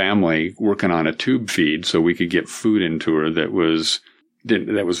family working on a tube feed so we could get food into her that was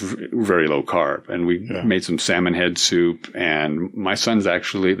very low carb. And we made some salmon head soup. And my son's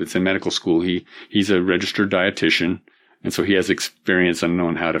actually, that's in medical school, he's a registered dietitian. And so he has experience on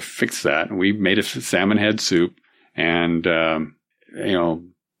knowing how to fix that. And we made a salmon head soup and,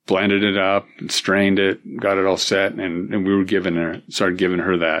 blended it up and strained it, got it all set. And we started giving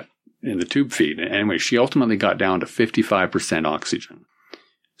her that in the tube feed. And anyway, she ultimately got down to 55% oxygen.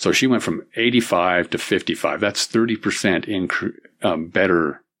 So she went from 85 to 55. That's 30%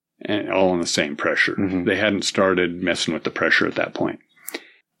 better, and all on the same pressure. Mm-hmm. They hadn't started messing with the pressure at that point.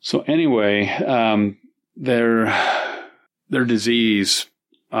 So anyway, their disease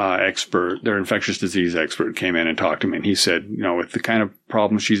expert, their infectious disease expert, came in and talked to me, and he said, with the kind of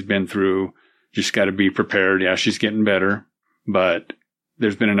problems she's been through, just got to be prepared. Yeah, she's getting better, but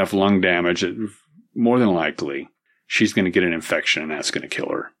there's been enough lung damage that more than likely she's going to get an infection, and that's going to kill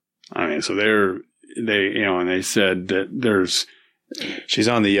her. I mean, so and they said that she's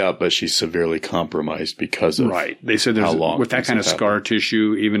on the up, but she's severely compromised because of right. They said there's with that kind of scar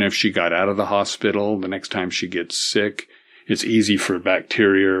tissue, even if she got out of the hospital, the next time she gets sick, it's easy for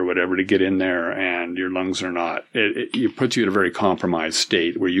bacteria or whatever to get in there, and your lungs are not. It puts you in a very compromised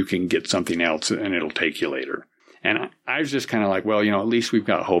state where you can get something else, and it'll take you later. And I was just kind of like, well, at least we've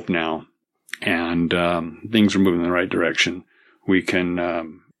got hope now, and things are moving in the right direction. We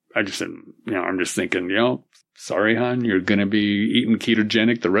can. I just said, I'm just thinking, sorry, hon, you're going to be eating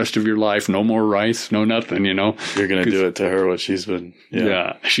ketogenic the rest of your life. No more rice, no nothing, You're going to do it to her what she's been.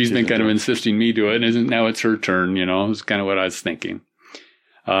 Yeah, she's been kind of insisting me do it. And now it's her turn, It's kind of what I was thinking.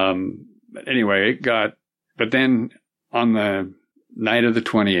 Anyway, but then on the night of the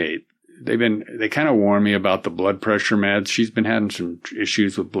 28th, they kind of warned me about the blood pressure meds. She's been having some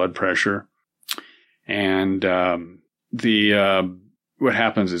issues with blood pressure. And what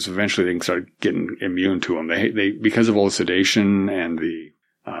happens is eventually they can start getting immune to them. They because of all the sedation and the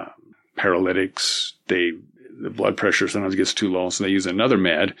paralytics, the blood pressure sometimes gets too low, so they use another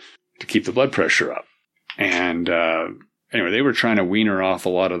med to keep the blood pressure up. And anyway, they were trying to wean her off a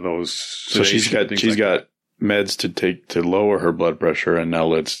lot of those. So she's got meds to take to lower her blood pressure, and now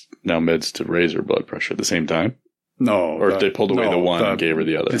meds to raise her blood pressure at the same time. No, or they pulled away the one and gave her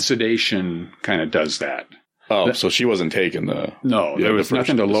the other. The sedation kind of does that. Oh, so she wasn't taking the... No, there was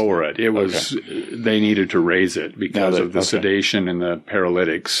nothing to lower it. It was, they needed to raise it because of the sedation and the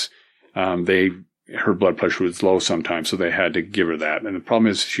paralytics. Her blood pressure was low sometimes, so they had to give her that. And the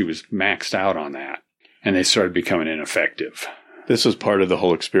problem is she was maxed out on that, and they started becoming ineffective. This was part of the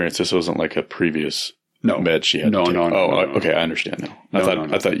whole experience. This wasn't like a previous med she had to take. No. Okay, I understand now.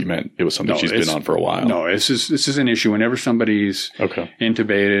 I thought you meant it was something she's been on for a while. No, this is an issue. Whenever somebody's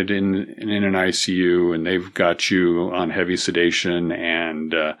intubated in an ICU and they've got you on heavy sedation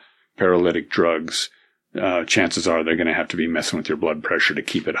and paralytic drugs, chances are they're going to have to be messing with your blood pressure to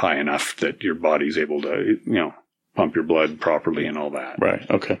keep it high enough that your body's able to, pump your blood properly and all that. Right.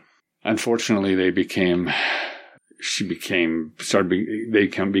 Okay. Unfortunately, they became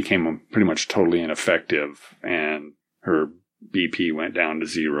pretty much totally ineffective, and her BP went down to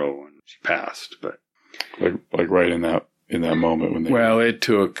 0 and she passed. But like right in that moment when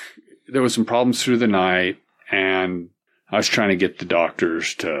there was some problems through the night, and I was trying to get the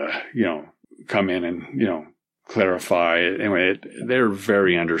doctors to, come in and, clarify it. Anyway, they're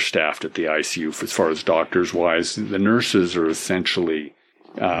very understaffed at the ICU as far as doctors wise. The nurses are essentially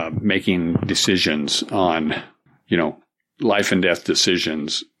making decisions on, life and death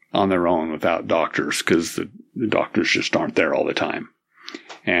decisions on their own without doctors, because the doctors just aren't there all the time.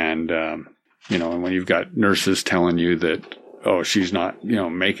 And, and when you've got nurses telling you that, oh, she's not,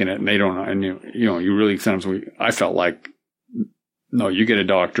 making it, and they don't, and you really, sometimes I felt like, no, you get a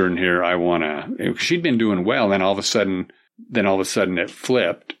doctor in here. I want to, she'd been doing well. Then all of a sudden it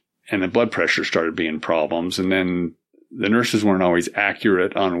flipped and the blood pressure started being problems. And then the nurses weren't always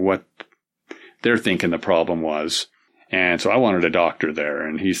accurate on what they're thinking the problem was. And so I wanted a doctor there,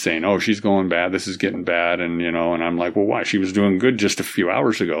 and he's saying, oh, she's going bad. This is getting bad. And, and I'm like, well, why? She was doing good just a few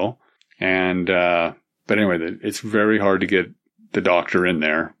hours ago. And, but anyway, it's very hard to get the doctor in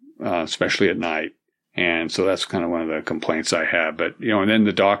there, especially at night. And so that's kind of one of the complaints I have. But, and then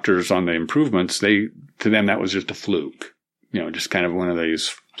the doctors on the improvements, to them, that was just a fluke, just kind of one of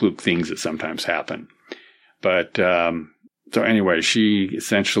these fluke things that sometimes happen. But, so anyway, she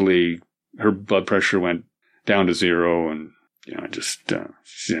essentially, her blood pressure went down to 0, and, she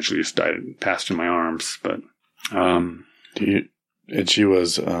essentially just died and passed in my arms. But, and she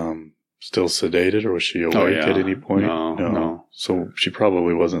was, still sedated, or was she awake at any point? No. So she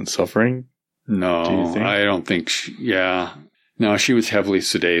probably wasn't suffering? No, do you think? I don't think No, she was heavily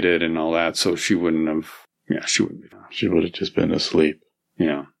sedated and all that, so she wouldn't have, she wouldn't be. She would have just been asleep.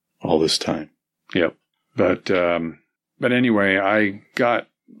 Yeah. All this time. Yep. But anyway, after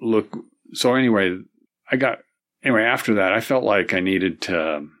that, I felt like I needed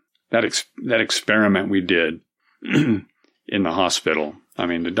to, that experiment we did in the hospital. I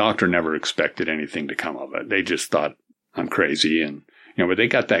mean, the doctor never expected anything to come of it. They just thought I'm crazy. And, but they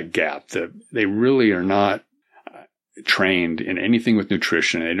got that gap that they really are not trained in anything with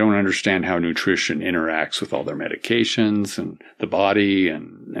nutrition. They don't understand how nutrition interacts with all their medications and the body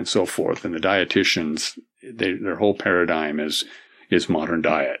and so forth. And the dietitians, their whole paradigm is modern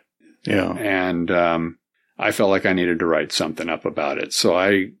diet. Yeah. And, I felt like I needed to write something up about it. So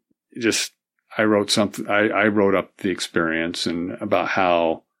I wrote something. I wrote up the experience and about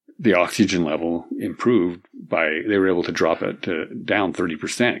how the oxygen level improved they were able to drop it down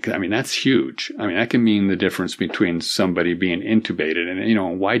 30%. I mean, that's huge. I mean, that can mean the difference between somebody being intubated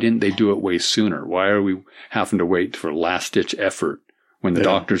and, why didn't they do it way sooner? Why are we having to wait for last ditch effort when the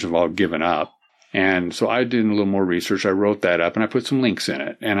doctors have all given up? And so I did a little more research. I wrote that up and I put some links in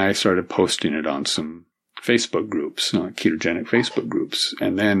it, and I started posting it on some Facebook groups, ketogenic Facebook groups.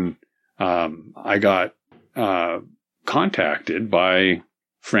 And then, I got, contacted by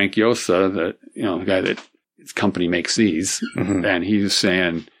Frank Yosa, the guy that his company makes these. Mm-hmm. And he was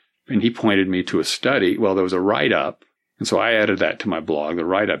saying, and he pointed me to a study. Well, there was a write-up. And so I added that to my blog, the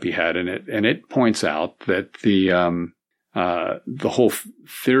write-up he had in it. And it points out that the whole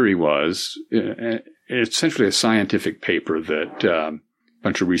theory was essentially a scientific paper that, a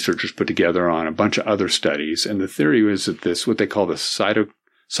bunch of researchers put together on a bunch of other studies. And the theory was that what they call the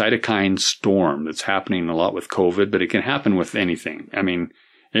cytokine storm that's happening a lot with COVID, but it can happen with anything. I mean,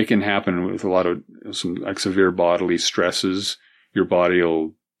 it can happen with a lot of some like severe bodily stresses. Your body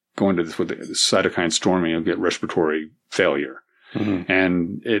will go into this with the cytokine storm and you'll get respiratory failure.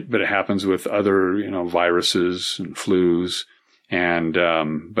 Mm-hmm. But it happens with other, viruses and flus. And,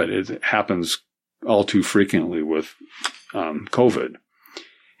 but it happens all too frequently with, COVID.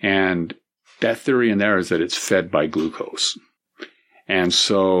 And that theory in there is that it's fed by glucose. And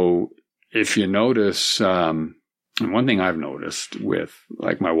so if you notice, and one thing I've noticed with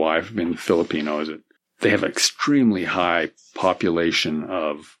like my wife being Filipino is that they have an extremely high population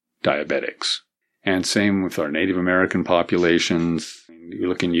of diabetics. And same with our Native American populations. You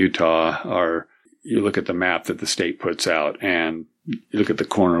look in Utah, or you look at the map that the state puts out, and you look at the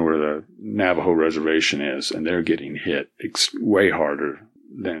corner where the Navajo reservation is, and they're getting hit way harder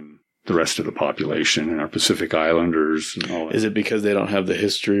than the rest of the population and our Pacific Islanders and all that. Is it because they don't have the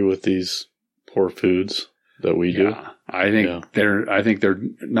history with these poor foods that we do? I think they're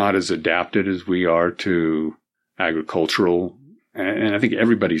not as adapted as we are to agricultural, and I think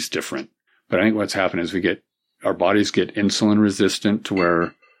everybody's different. But I think what's happened is our bodies get insulin resistant to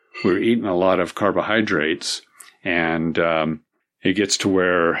where we're eating a lot of carbohydrates, and it gets to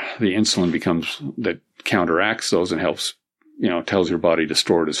where the insulin that counteracts those and helps, tells your body to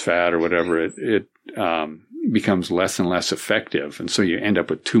store it as fat or whatever. It becomes less and less effective. And so you end up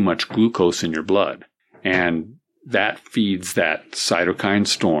with too much glucose in your blood. And that feeds that cytokine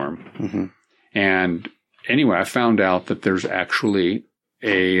storm. Mm-hmm. And anyway, I found out that there's actually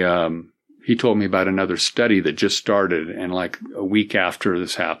he told me about another study that just started, and like a week after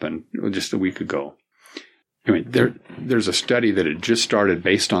this happened, just a week ago. I mean, there's a study that had just started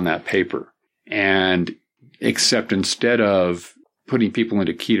based on that paper. And except instead of putting people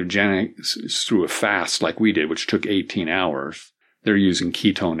into ketogenics through a fast like we did, which took 18 hours, they're using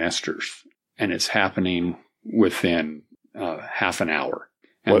ketone esters, and it's happening within half an hour.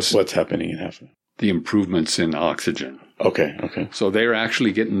 And what's happening in half an hour? The improvements in oxygen. Okay. So they're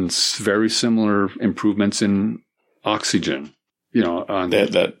actually getting very similar improvements in oxygen.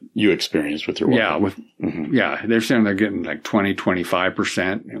 That you experienced with your work. Yeah, they're saying they're getting like 20,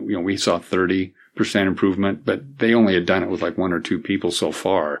 25%. We saw 30% improvement, but they only had done it with like 1 or 2 people so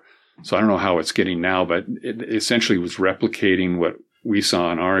far. So I don't know how it's getting now, but it essentially was replicating what we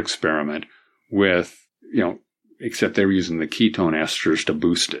saw in our experiment with, except they were using the ketone esters to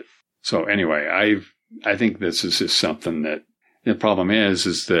boost it. So anyway, I think this is just something that the problem is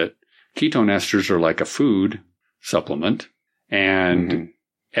that ketone esters are like a food supplement, and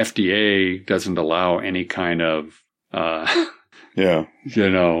FDA doesn't allow any kind of,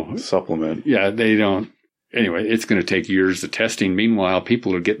 supplement. Yeah, they don't. Anyway, it's going to take years of testing. Meanwhile,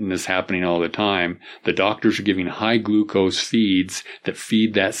 people are getting this happening all the time. The doctors are giving high glucose feeds that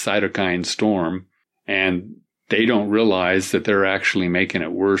feed that cytokine storm, and they don't realize that they're actually making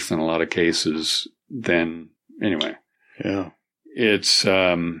it worse in a lot of cases anyway. Yeah. It's,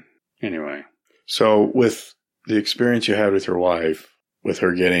 anyway. So with the experience you had with your wife, with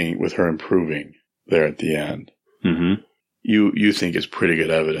her improving there at the end, you think it's pretty good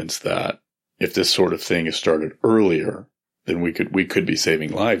evidence that if this sort of thing is started earlier, then we could be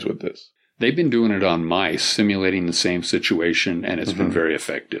saving lives with this. They've been doing it on mice, simulating the same situation, and it's been very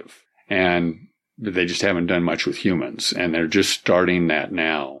effective. But they just haven't done much with humans, and they're just starting that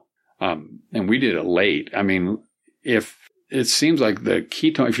now. And we did it late. I mean, if it seems like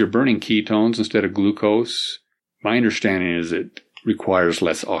if you're burning ketones instead of glucose, my understanding is it requires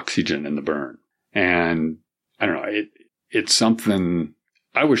less oxygen in the burn. And I don't know, it's something.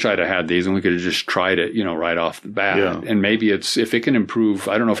 I wish I'd have had these and we could have just tried it, right off the bat. Yeah. And maybe if it can improve,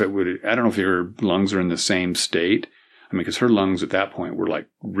 I don't know if your lungs are in the same state. I mean, because her lungs at that point were like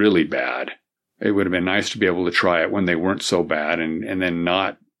really bad. It would have been nice to be able to try it when they weren't so bad and then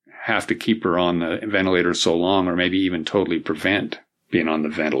not have to keep her on the ventilator so long, or maybe even totally prevent being on the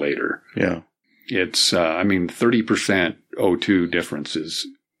ventilator. Yeah. It's, 30% O2 difference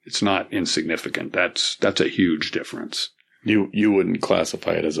it's not insignificant. That's a huge difference. You wouldn't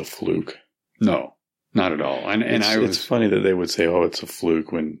classify it as a fluke. No, not at all. It's funny that they would say, "Oh, it's a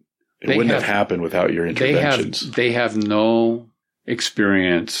fluke," when it wouldn't have happened without your interventions. They have no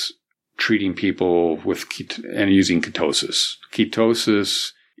experience treating people with and using ketosis.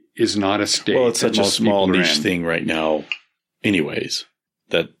 Ketosis is not a state. Well, it's such a small niche thing right now, anyways.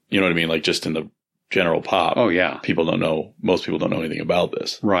 That you know what I mean, like just in the general pop. Oh yeah, most people don't know anything about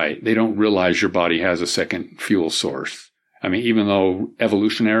this. Right. They don't realize your body has a second fuel source. I mean, even though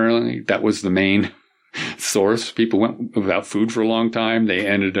evolutionarily that was the main source, people went without food for a long time. They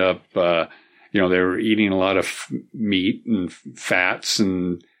ended up, they were eating a lot of meat and fats,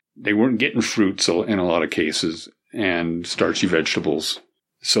 and they weren't getting fruits in a lot of cases and starchy vegetables.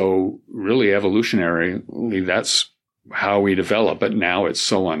 So really evolutionarily, that's how we develop. But now it's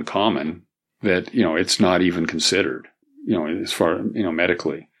so uncommon that, it's not even considered, as far,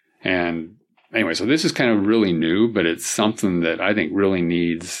 medically. And anyway, so this is kind of really new, but it's something that I think really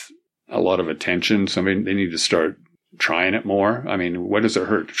needs a lot of attention. So they need to start trying it more. I mean, what does it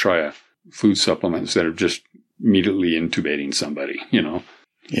hurt to try a food supplement instead of just immediately intubating somebody,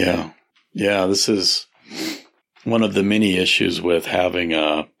 Yeah. Yeah, this is one of the many issues with having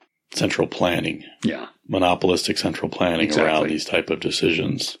central planning. Yeah. Monopolistic central planning around these type of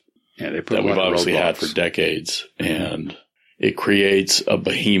decisions. Yeah, they put that we've obviously had for decades. And it creates a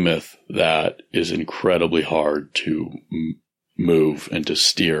behemoth that is incredibly hard to move and to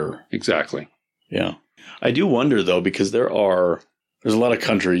steer. Exactly. Yeah. I do wonder, though, because there's a lot of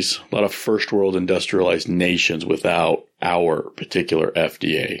countries, a lot of first world industrialized nations without our particular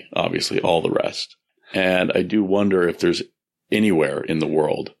FDA, obviously all the rest. And I do wonder if there's anywhere in the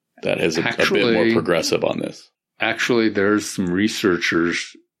world that is a bit more progressive on this. Actually, there's some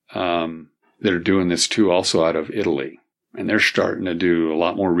researchers that are doing this too, also out of Italy. And they're starting to do a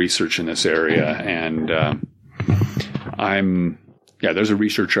lot more research in this area. And there's a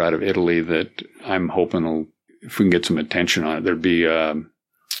researcher out of Italy that I'm hoping if we can get some attention on it, there'd be, it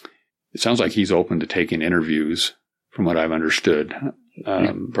sounds like he's open to taking interviews from what I've understood.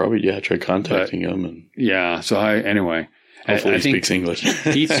 Try contacting him. And so anyway. Hopefully he speaks English.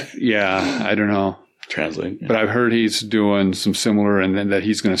 I don't know. Translate. But I've heard he's doing some similar, and then that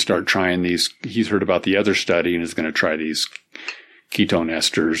he's going to start trying these. He's heard about the other study and is going to try these ketone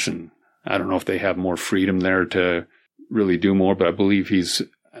esters. And I don't know if they have more freedom there to really do more, but I believe he's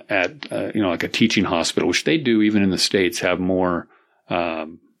at, like a teaching hospital, which they do even in the States, have more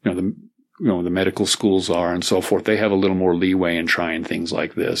the medical schools are and so forth. They have a little more leeway in trying things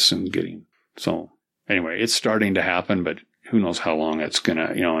like this and getting, so anyway, it's starting to happen, but who knows how long it's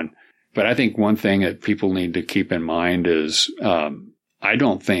gonna, but I think one thing that people need to keep in mind is, I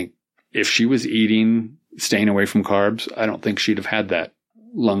don't think if she was staying away from carbs, I don't think she'd have had that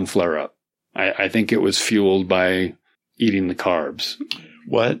lung flare up. I think it was fueled by eating the carbs.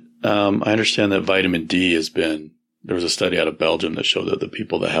 What? I understand that vitamin D there was a study out of Belgium that showed that the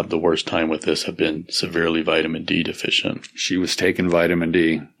people that have the worst time with this have been severely vitamin D deficient. She was taking vitamin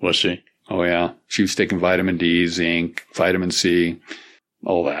D. Was she? Oh, yeah. She was taking vitamin D, zinc, vitamin C,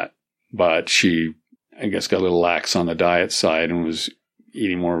 all that. But she, I guess, got a little lax on the diet side and was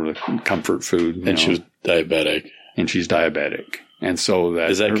eating more of the comfort food. And she was diabetic. And she's diabetic. And so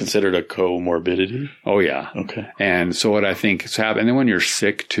is that considered a comorbidity? Oh, yeah. Okay. And so what I think has happened, and then when you're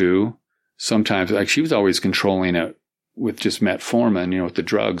sick too, sometimes, like she was always controlling it with just metformin, with the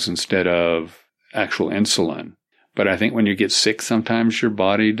drugs instead of actual insulin. But I think when you get sick, sometimes your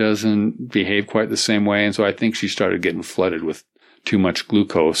body doesn't behave quite the same way. And so I think she started getting flooded with too much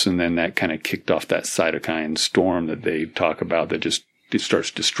glucose. And then that kind of kicked off that cytokine storm that they talk about that just starts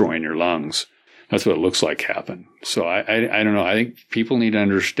destroying your lungs. That's what it looks like happened. So I don't know. I think people need to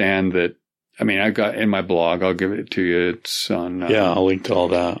understand that. I mean, I got in my blog, I'll give it to you. It's on. I'll link to all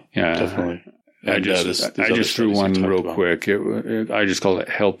that. Yeah. Definitely. I just threw one real quick. I just called it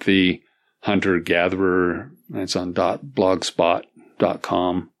Healthy Hunter Gatherer. It's on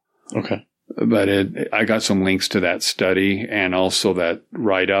blogspot.com. Okay. But I got some links to that study and also that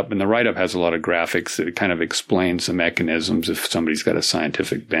write-up. And the write-up has a lot of graphics that kind of explains the mechanisms if somebody's got a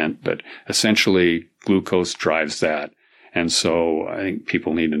scientific bent. But essentially, glucose drives that. And so I think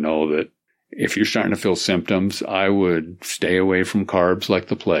people need to know that if you're starting to feel symptoms, I would stay away from carbs like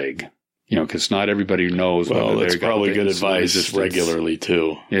the plague. Because not everybody knows. Well, that's probably good advice regularly,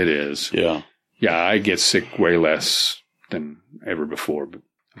 too. It is. Yeah. Yeah, I get sick way less than ever before, but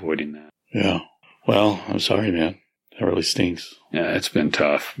avoiding that. Yeah. Well, I'm sorry, man. That really stinks. Yeah, it's been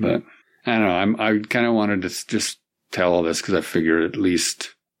tough, but I don't know. I kind of wanted to just tell all this because I figured at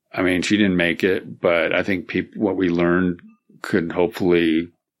least, I mean, she didn't make it, but I think what we learned could hopefully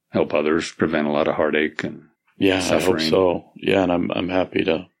help others prevent a lot of heartache and suffering. I hope so. Yeah, and I'm happy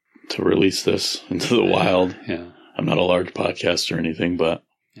to release this into the wild. Yeah. I'm not a large podcaster or anything, but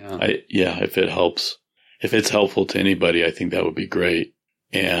if if it's helpful to anybody, I think that would be great.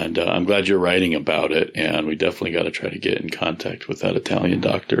 And I'm glad you're writing about it. And we definitely got to try to get in contact with that Italian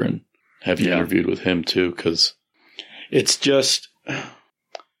doctor and have you interviewed with him too. Cause it's just,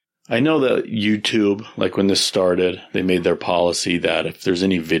 I know that YouTube, like when this started, they made their policy that if there's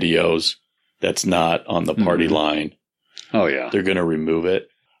any videos that's not on the party line, they're going to remove it.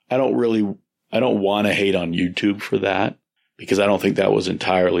 I don't want to hate on YouTube for that because I don't think that was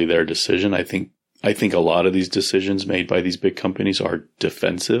entirely their decision. I think a lot of these decisions made by these big companies are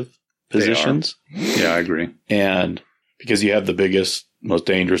defensive positions. Yeah, I agree. And because you have the biggest, most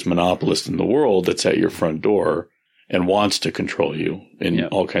dangerous monopolist in the world that's at your front door and wants to control you in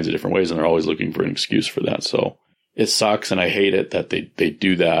all kinds of different ways. And they're always looking for an excuse for that. So it sucks. And I hate it that they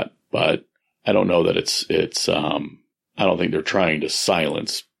do that, but I don't know that it's I don't think they're trying to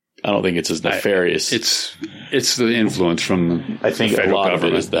silence. I don't think it's as nefarious. It's the influence from I think the a lot government.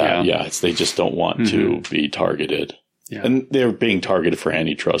 of it is that. Yeah, they just don't want to be targeted. Yeah. And they're being targeted for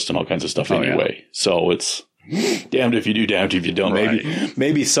antitrust and all kinds of stuff anyway. Yeah. So it's damned if you do, damned if you don't. Right.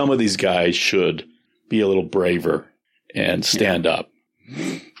 Maybe some of these guys should be a little braver and stand up.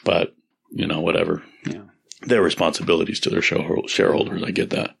 But, whatever. Yeah. Their responsibilities to their shareholders. I get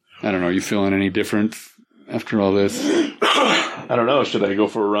that. I don't know. You feeling any different after all this? I don't know. Should I go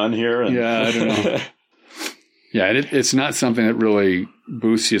for a run here? Yeah, I don't know. It's not something that really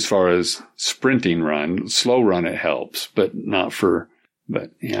boosts you as far as sprinting run. Slow run, it helps, but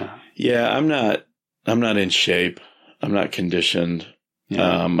yeah. Yeah, I'm not in shape. I'm not conditioned.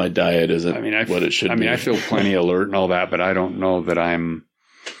 Yeah. My diet isn't what it should be. I feel plenty alert and all that, but I don't know that I'm.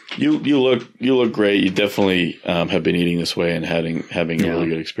 You look great. You definitely have been eating this way and having a really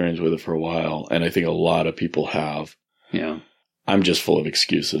good experience with it for a while. And I think a lot of people have. Yeah. I'm just full of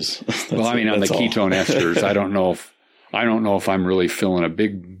excuses. On the ketone esters, I don't know if I'm really feeling a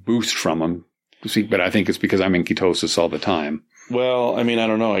big boost from them. But I think it's because I'm in ketosis all the time. Well, I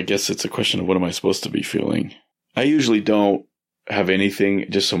don't know. I guess it's a question of what am I supposed to be feeling? I usually don't have anything,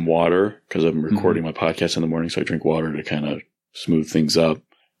 just some water, because I'm recording my podcast in the morning, so I drink water to kind of smooth things up.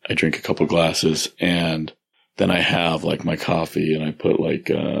 I drink a couple glasses, and then I have my coffee, and I put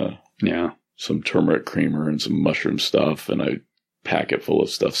some turmeric creamer and some mushroom stuff, and I pack it full of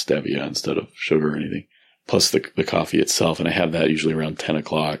stuff, stevia instead of sugar or anything. plus the coffee itself. And I have that usually around 10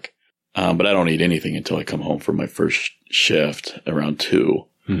 o'clock. But I don't eat anything until I come home from my first shift around 2.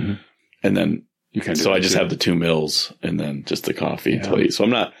 Mm-hmm. And then, so I just have the 2 meals and then just the coffee until I eat. So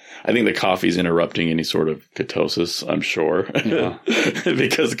I think the coffee's interrupting any sort of ketosis, I'm sure,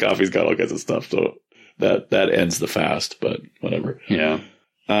 because the coffee's got all kinds of stuff. So that ends the fast, but whatever. Yeah.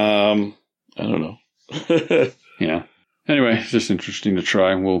 I don't know. Yeah. Anyway, it's just interesting to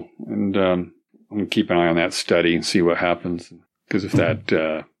try. I'm going to keep an eye on that study and see what happens. Because if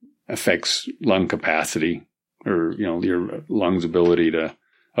that affects lung capacity or, your lungs' ability to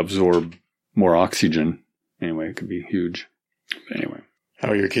absorb more oxygen, anyway, it could be huge. But anyway. How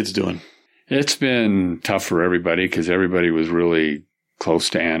are your kids doing? It's been tough for everybody because everybody was really close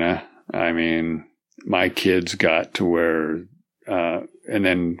to Anna. I mean, my kids got to where, and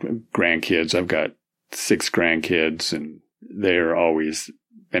then grandkids, I've got 6 grandkids, and they're always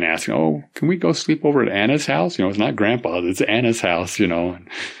been asking, oh, can we go sleep over at Anna's house? It's not Grandpa's, it's Anna's house,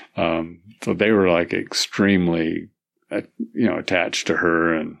 So they were like extremely, attached to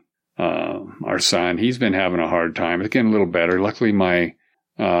her. And our son, he's been having a hard time. It's getting a little better. Luckily, my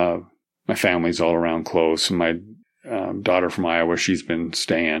family's all around close. And my daughter from Iowa, she's been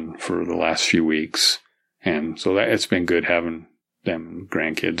staying for the last few weeks. And so it's been good having them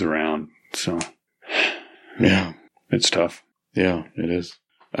grandkids around. So, yeah, it's tough. Yeah, it is.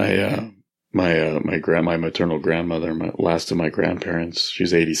 My maternal grandmother, last of my grandparents,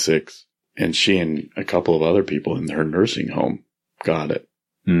 she's 86, and she and a couple of other people in her nursing home got it.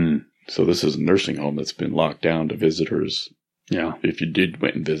 Mm. So this is a nursing home that's been locked down to visitors. Yeah. If you did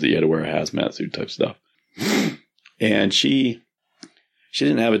went and visit, you had to wear a hazmat suit type stuff. And she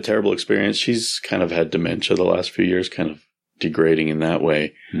didn't have a terrible experience. She's kind of had dementia the last few years, kind of degrading in that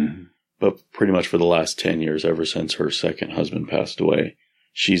way. Mm. But pretty much for the last 10 years, ever since her second husband passed away,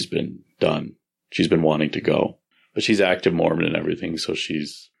 she's been done. She's been wanting to go. But she's active Mormon and everything, so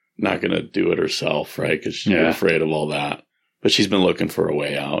she's not going to do it herself, right? Because she's afraid of all that. But she's been looking for a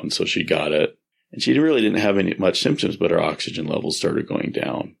way out, and so she got it. And she really didn't have much symptoms, but her oxygen levels started going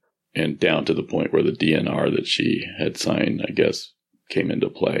down. And down to the point where the DNR that she had signed, I guess, came into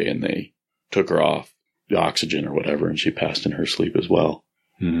play, and they took her off the oxygen or whatever, and she passed in her sleep as well.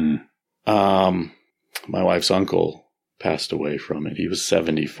 Mm-hmm. My wife's uncle passed away from it. He was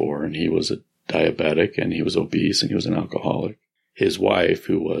 74, and he was a diabetic, and he was obese, and he was an alcoholic. His wife,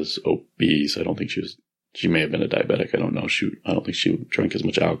 who was obese, I don't think she may have been a diabetic. I don't know. I don't think she drank as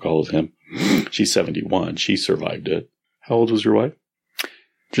much alcohol as him. She's 71. She survived it. How old was your wife?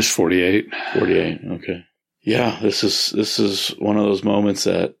 Just 48. 48. Okay. Yeah, this is one of those moments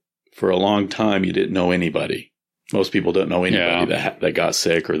that for a long time you didn't know anybody. Most people don't know anybody that got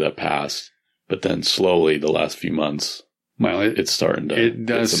sick or that passed. But then slowly the last few months, it's starting to. It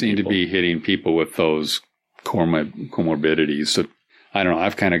does seem to be hitting people with those comorbidities. So I don't know.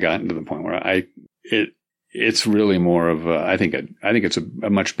 I've kind of gotten to the point where it's really more of I think it's a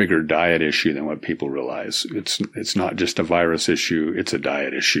much bigger diet issue than what people realize. It's not just a virus issue; it's a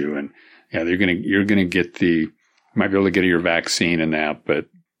diet issue. And yeah, you're gonna get you might be able to get your vaccine and that, but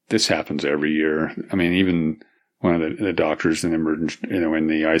this happens every year. I mean, even one of the doctors in the in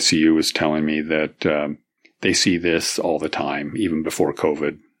the ICU was telling me that they see this all the time, even before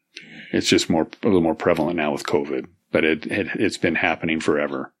COVID. It's just a little more prevalent now with COVID, but it's been happening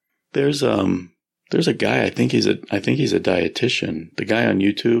forever. There's a guy, I think he's a dietitian. The guy on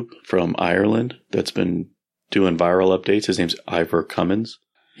YouTube from Ireland that's been doing viral updates. His name's Ivor Cummins.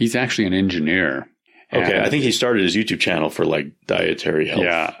 He's actually an engineer. Okay, I think he started his YouTube channel for like dietary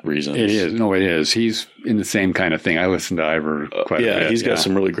health reasons. It is. No, it is. He's in the same kind of thing. I listen to Ivor quite a bit. He's got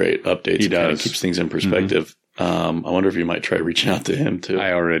some really great updates. He does. Kind of keeps things in perspective. Mm-hmm. I wonder if you might try reaching out to him too.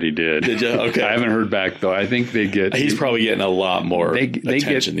 I already did. Did you? Okay. I haven't heard back though. I think they get. He's probably getting a lot more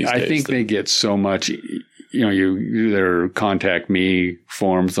attention these days. I think they get so much. You either contact me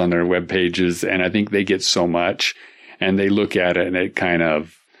forms on their web pages, and I think they get so much, and they look at it, and it kind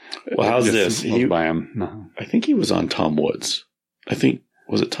of. Well, how's this? By him. No. I think he was on Tom Woods.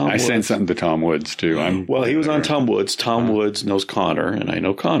 Was it Tom Woods? I sent something to Tom Woods, too. He was on Tom Woods. Tom Woods knows Connor, and I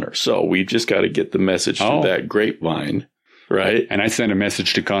know Connor. So we just got to get the message through that grapevine, right? And I sent a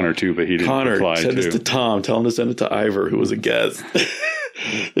message to Connor, too, but he didn't reply, send this to Tom. Tell him to send it to Ivor, who was a guest.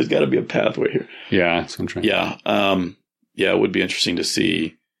 There's got to be a pathway here. Yeah, that's what I'm trying. Yeah. It would be interesting to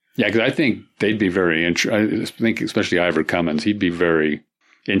see. Yeah, because I think they'd be very interested. I think especially Ivor Cummins, he'd be very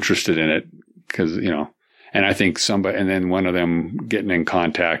interested in it because, and I think and then one of them getting in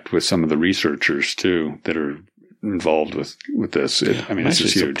contact with some of the researchers too that are involved with this. It's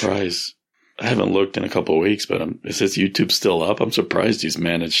just huge. Surprised. I haven't looked in a couple of weeks, but it says YouTube's still up. I'm surprised he's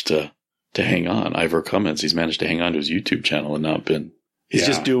managed to to hang on. Ivor Cummins, he's managed to hang on to his YouTube channel and not been. He's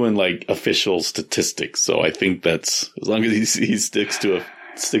just doing like official statistics. So I think that's as long as he sticks to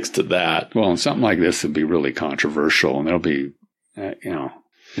that. Well, and something like this would be really controversial, and there'll be, right.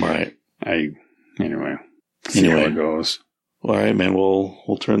 Anyway, see how it goes. All right, man.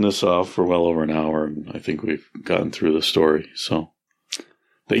 We'll turn this off for well over an hour, and I think we've gotten through the story. So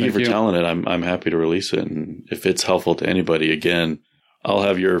thank you for telling it. I'm happy to release it, and if it's helpful to anybody, again, I'll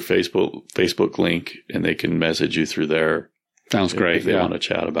have your Facebook link, and they can message you through there. Sounds great. If they want to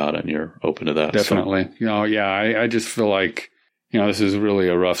chat about it, and you're open to that. Definitely. So. I just feel like, this is really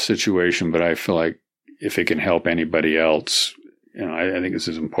a rough situation, but I feel like if it can help anybody else, I think this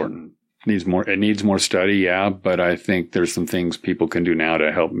is important. It needs more study, but I think there's some things people can do now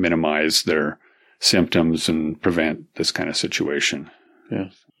to help minimize their symptoms and prevent this kind of situation.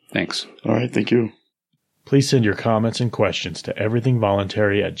 Yeah. Thanks. All right. Thank you. Please send your comments and questions to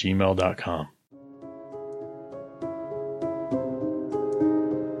everythingvoluntary@gmail.com.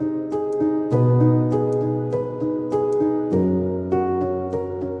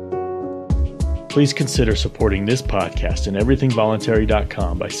 Please consider supporting this podcast and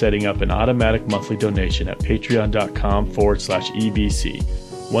everythingvoluntary.com by setting up an automatic monthly donation at patreon.com/EBC.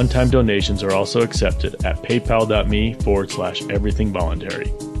 One-time donations are also accepted at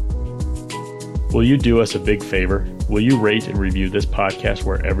paypal.me/everythingvoluntary. Will you do us a big favor? Will you rate and review this podcast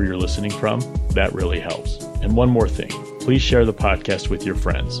wherever you're listening from? That really helps. And one more thing, please share the podcast with your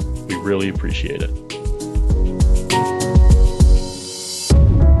friends. We really appreciate it.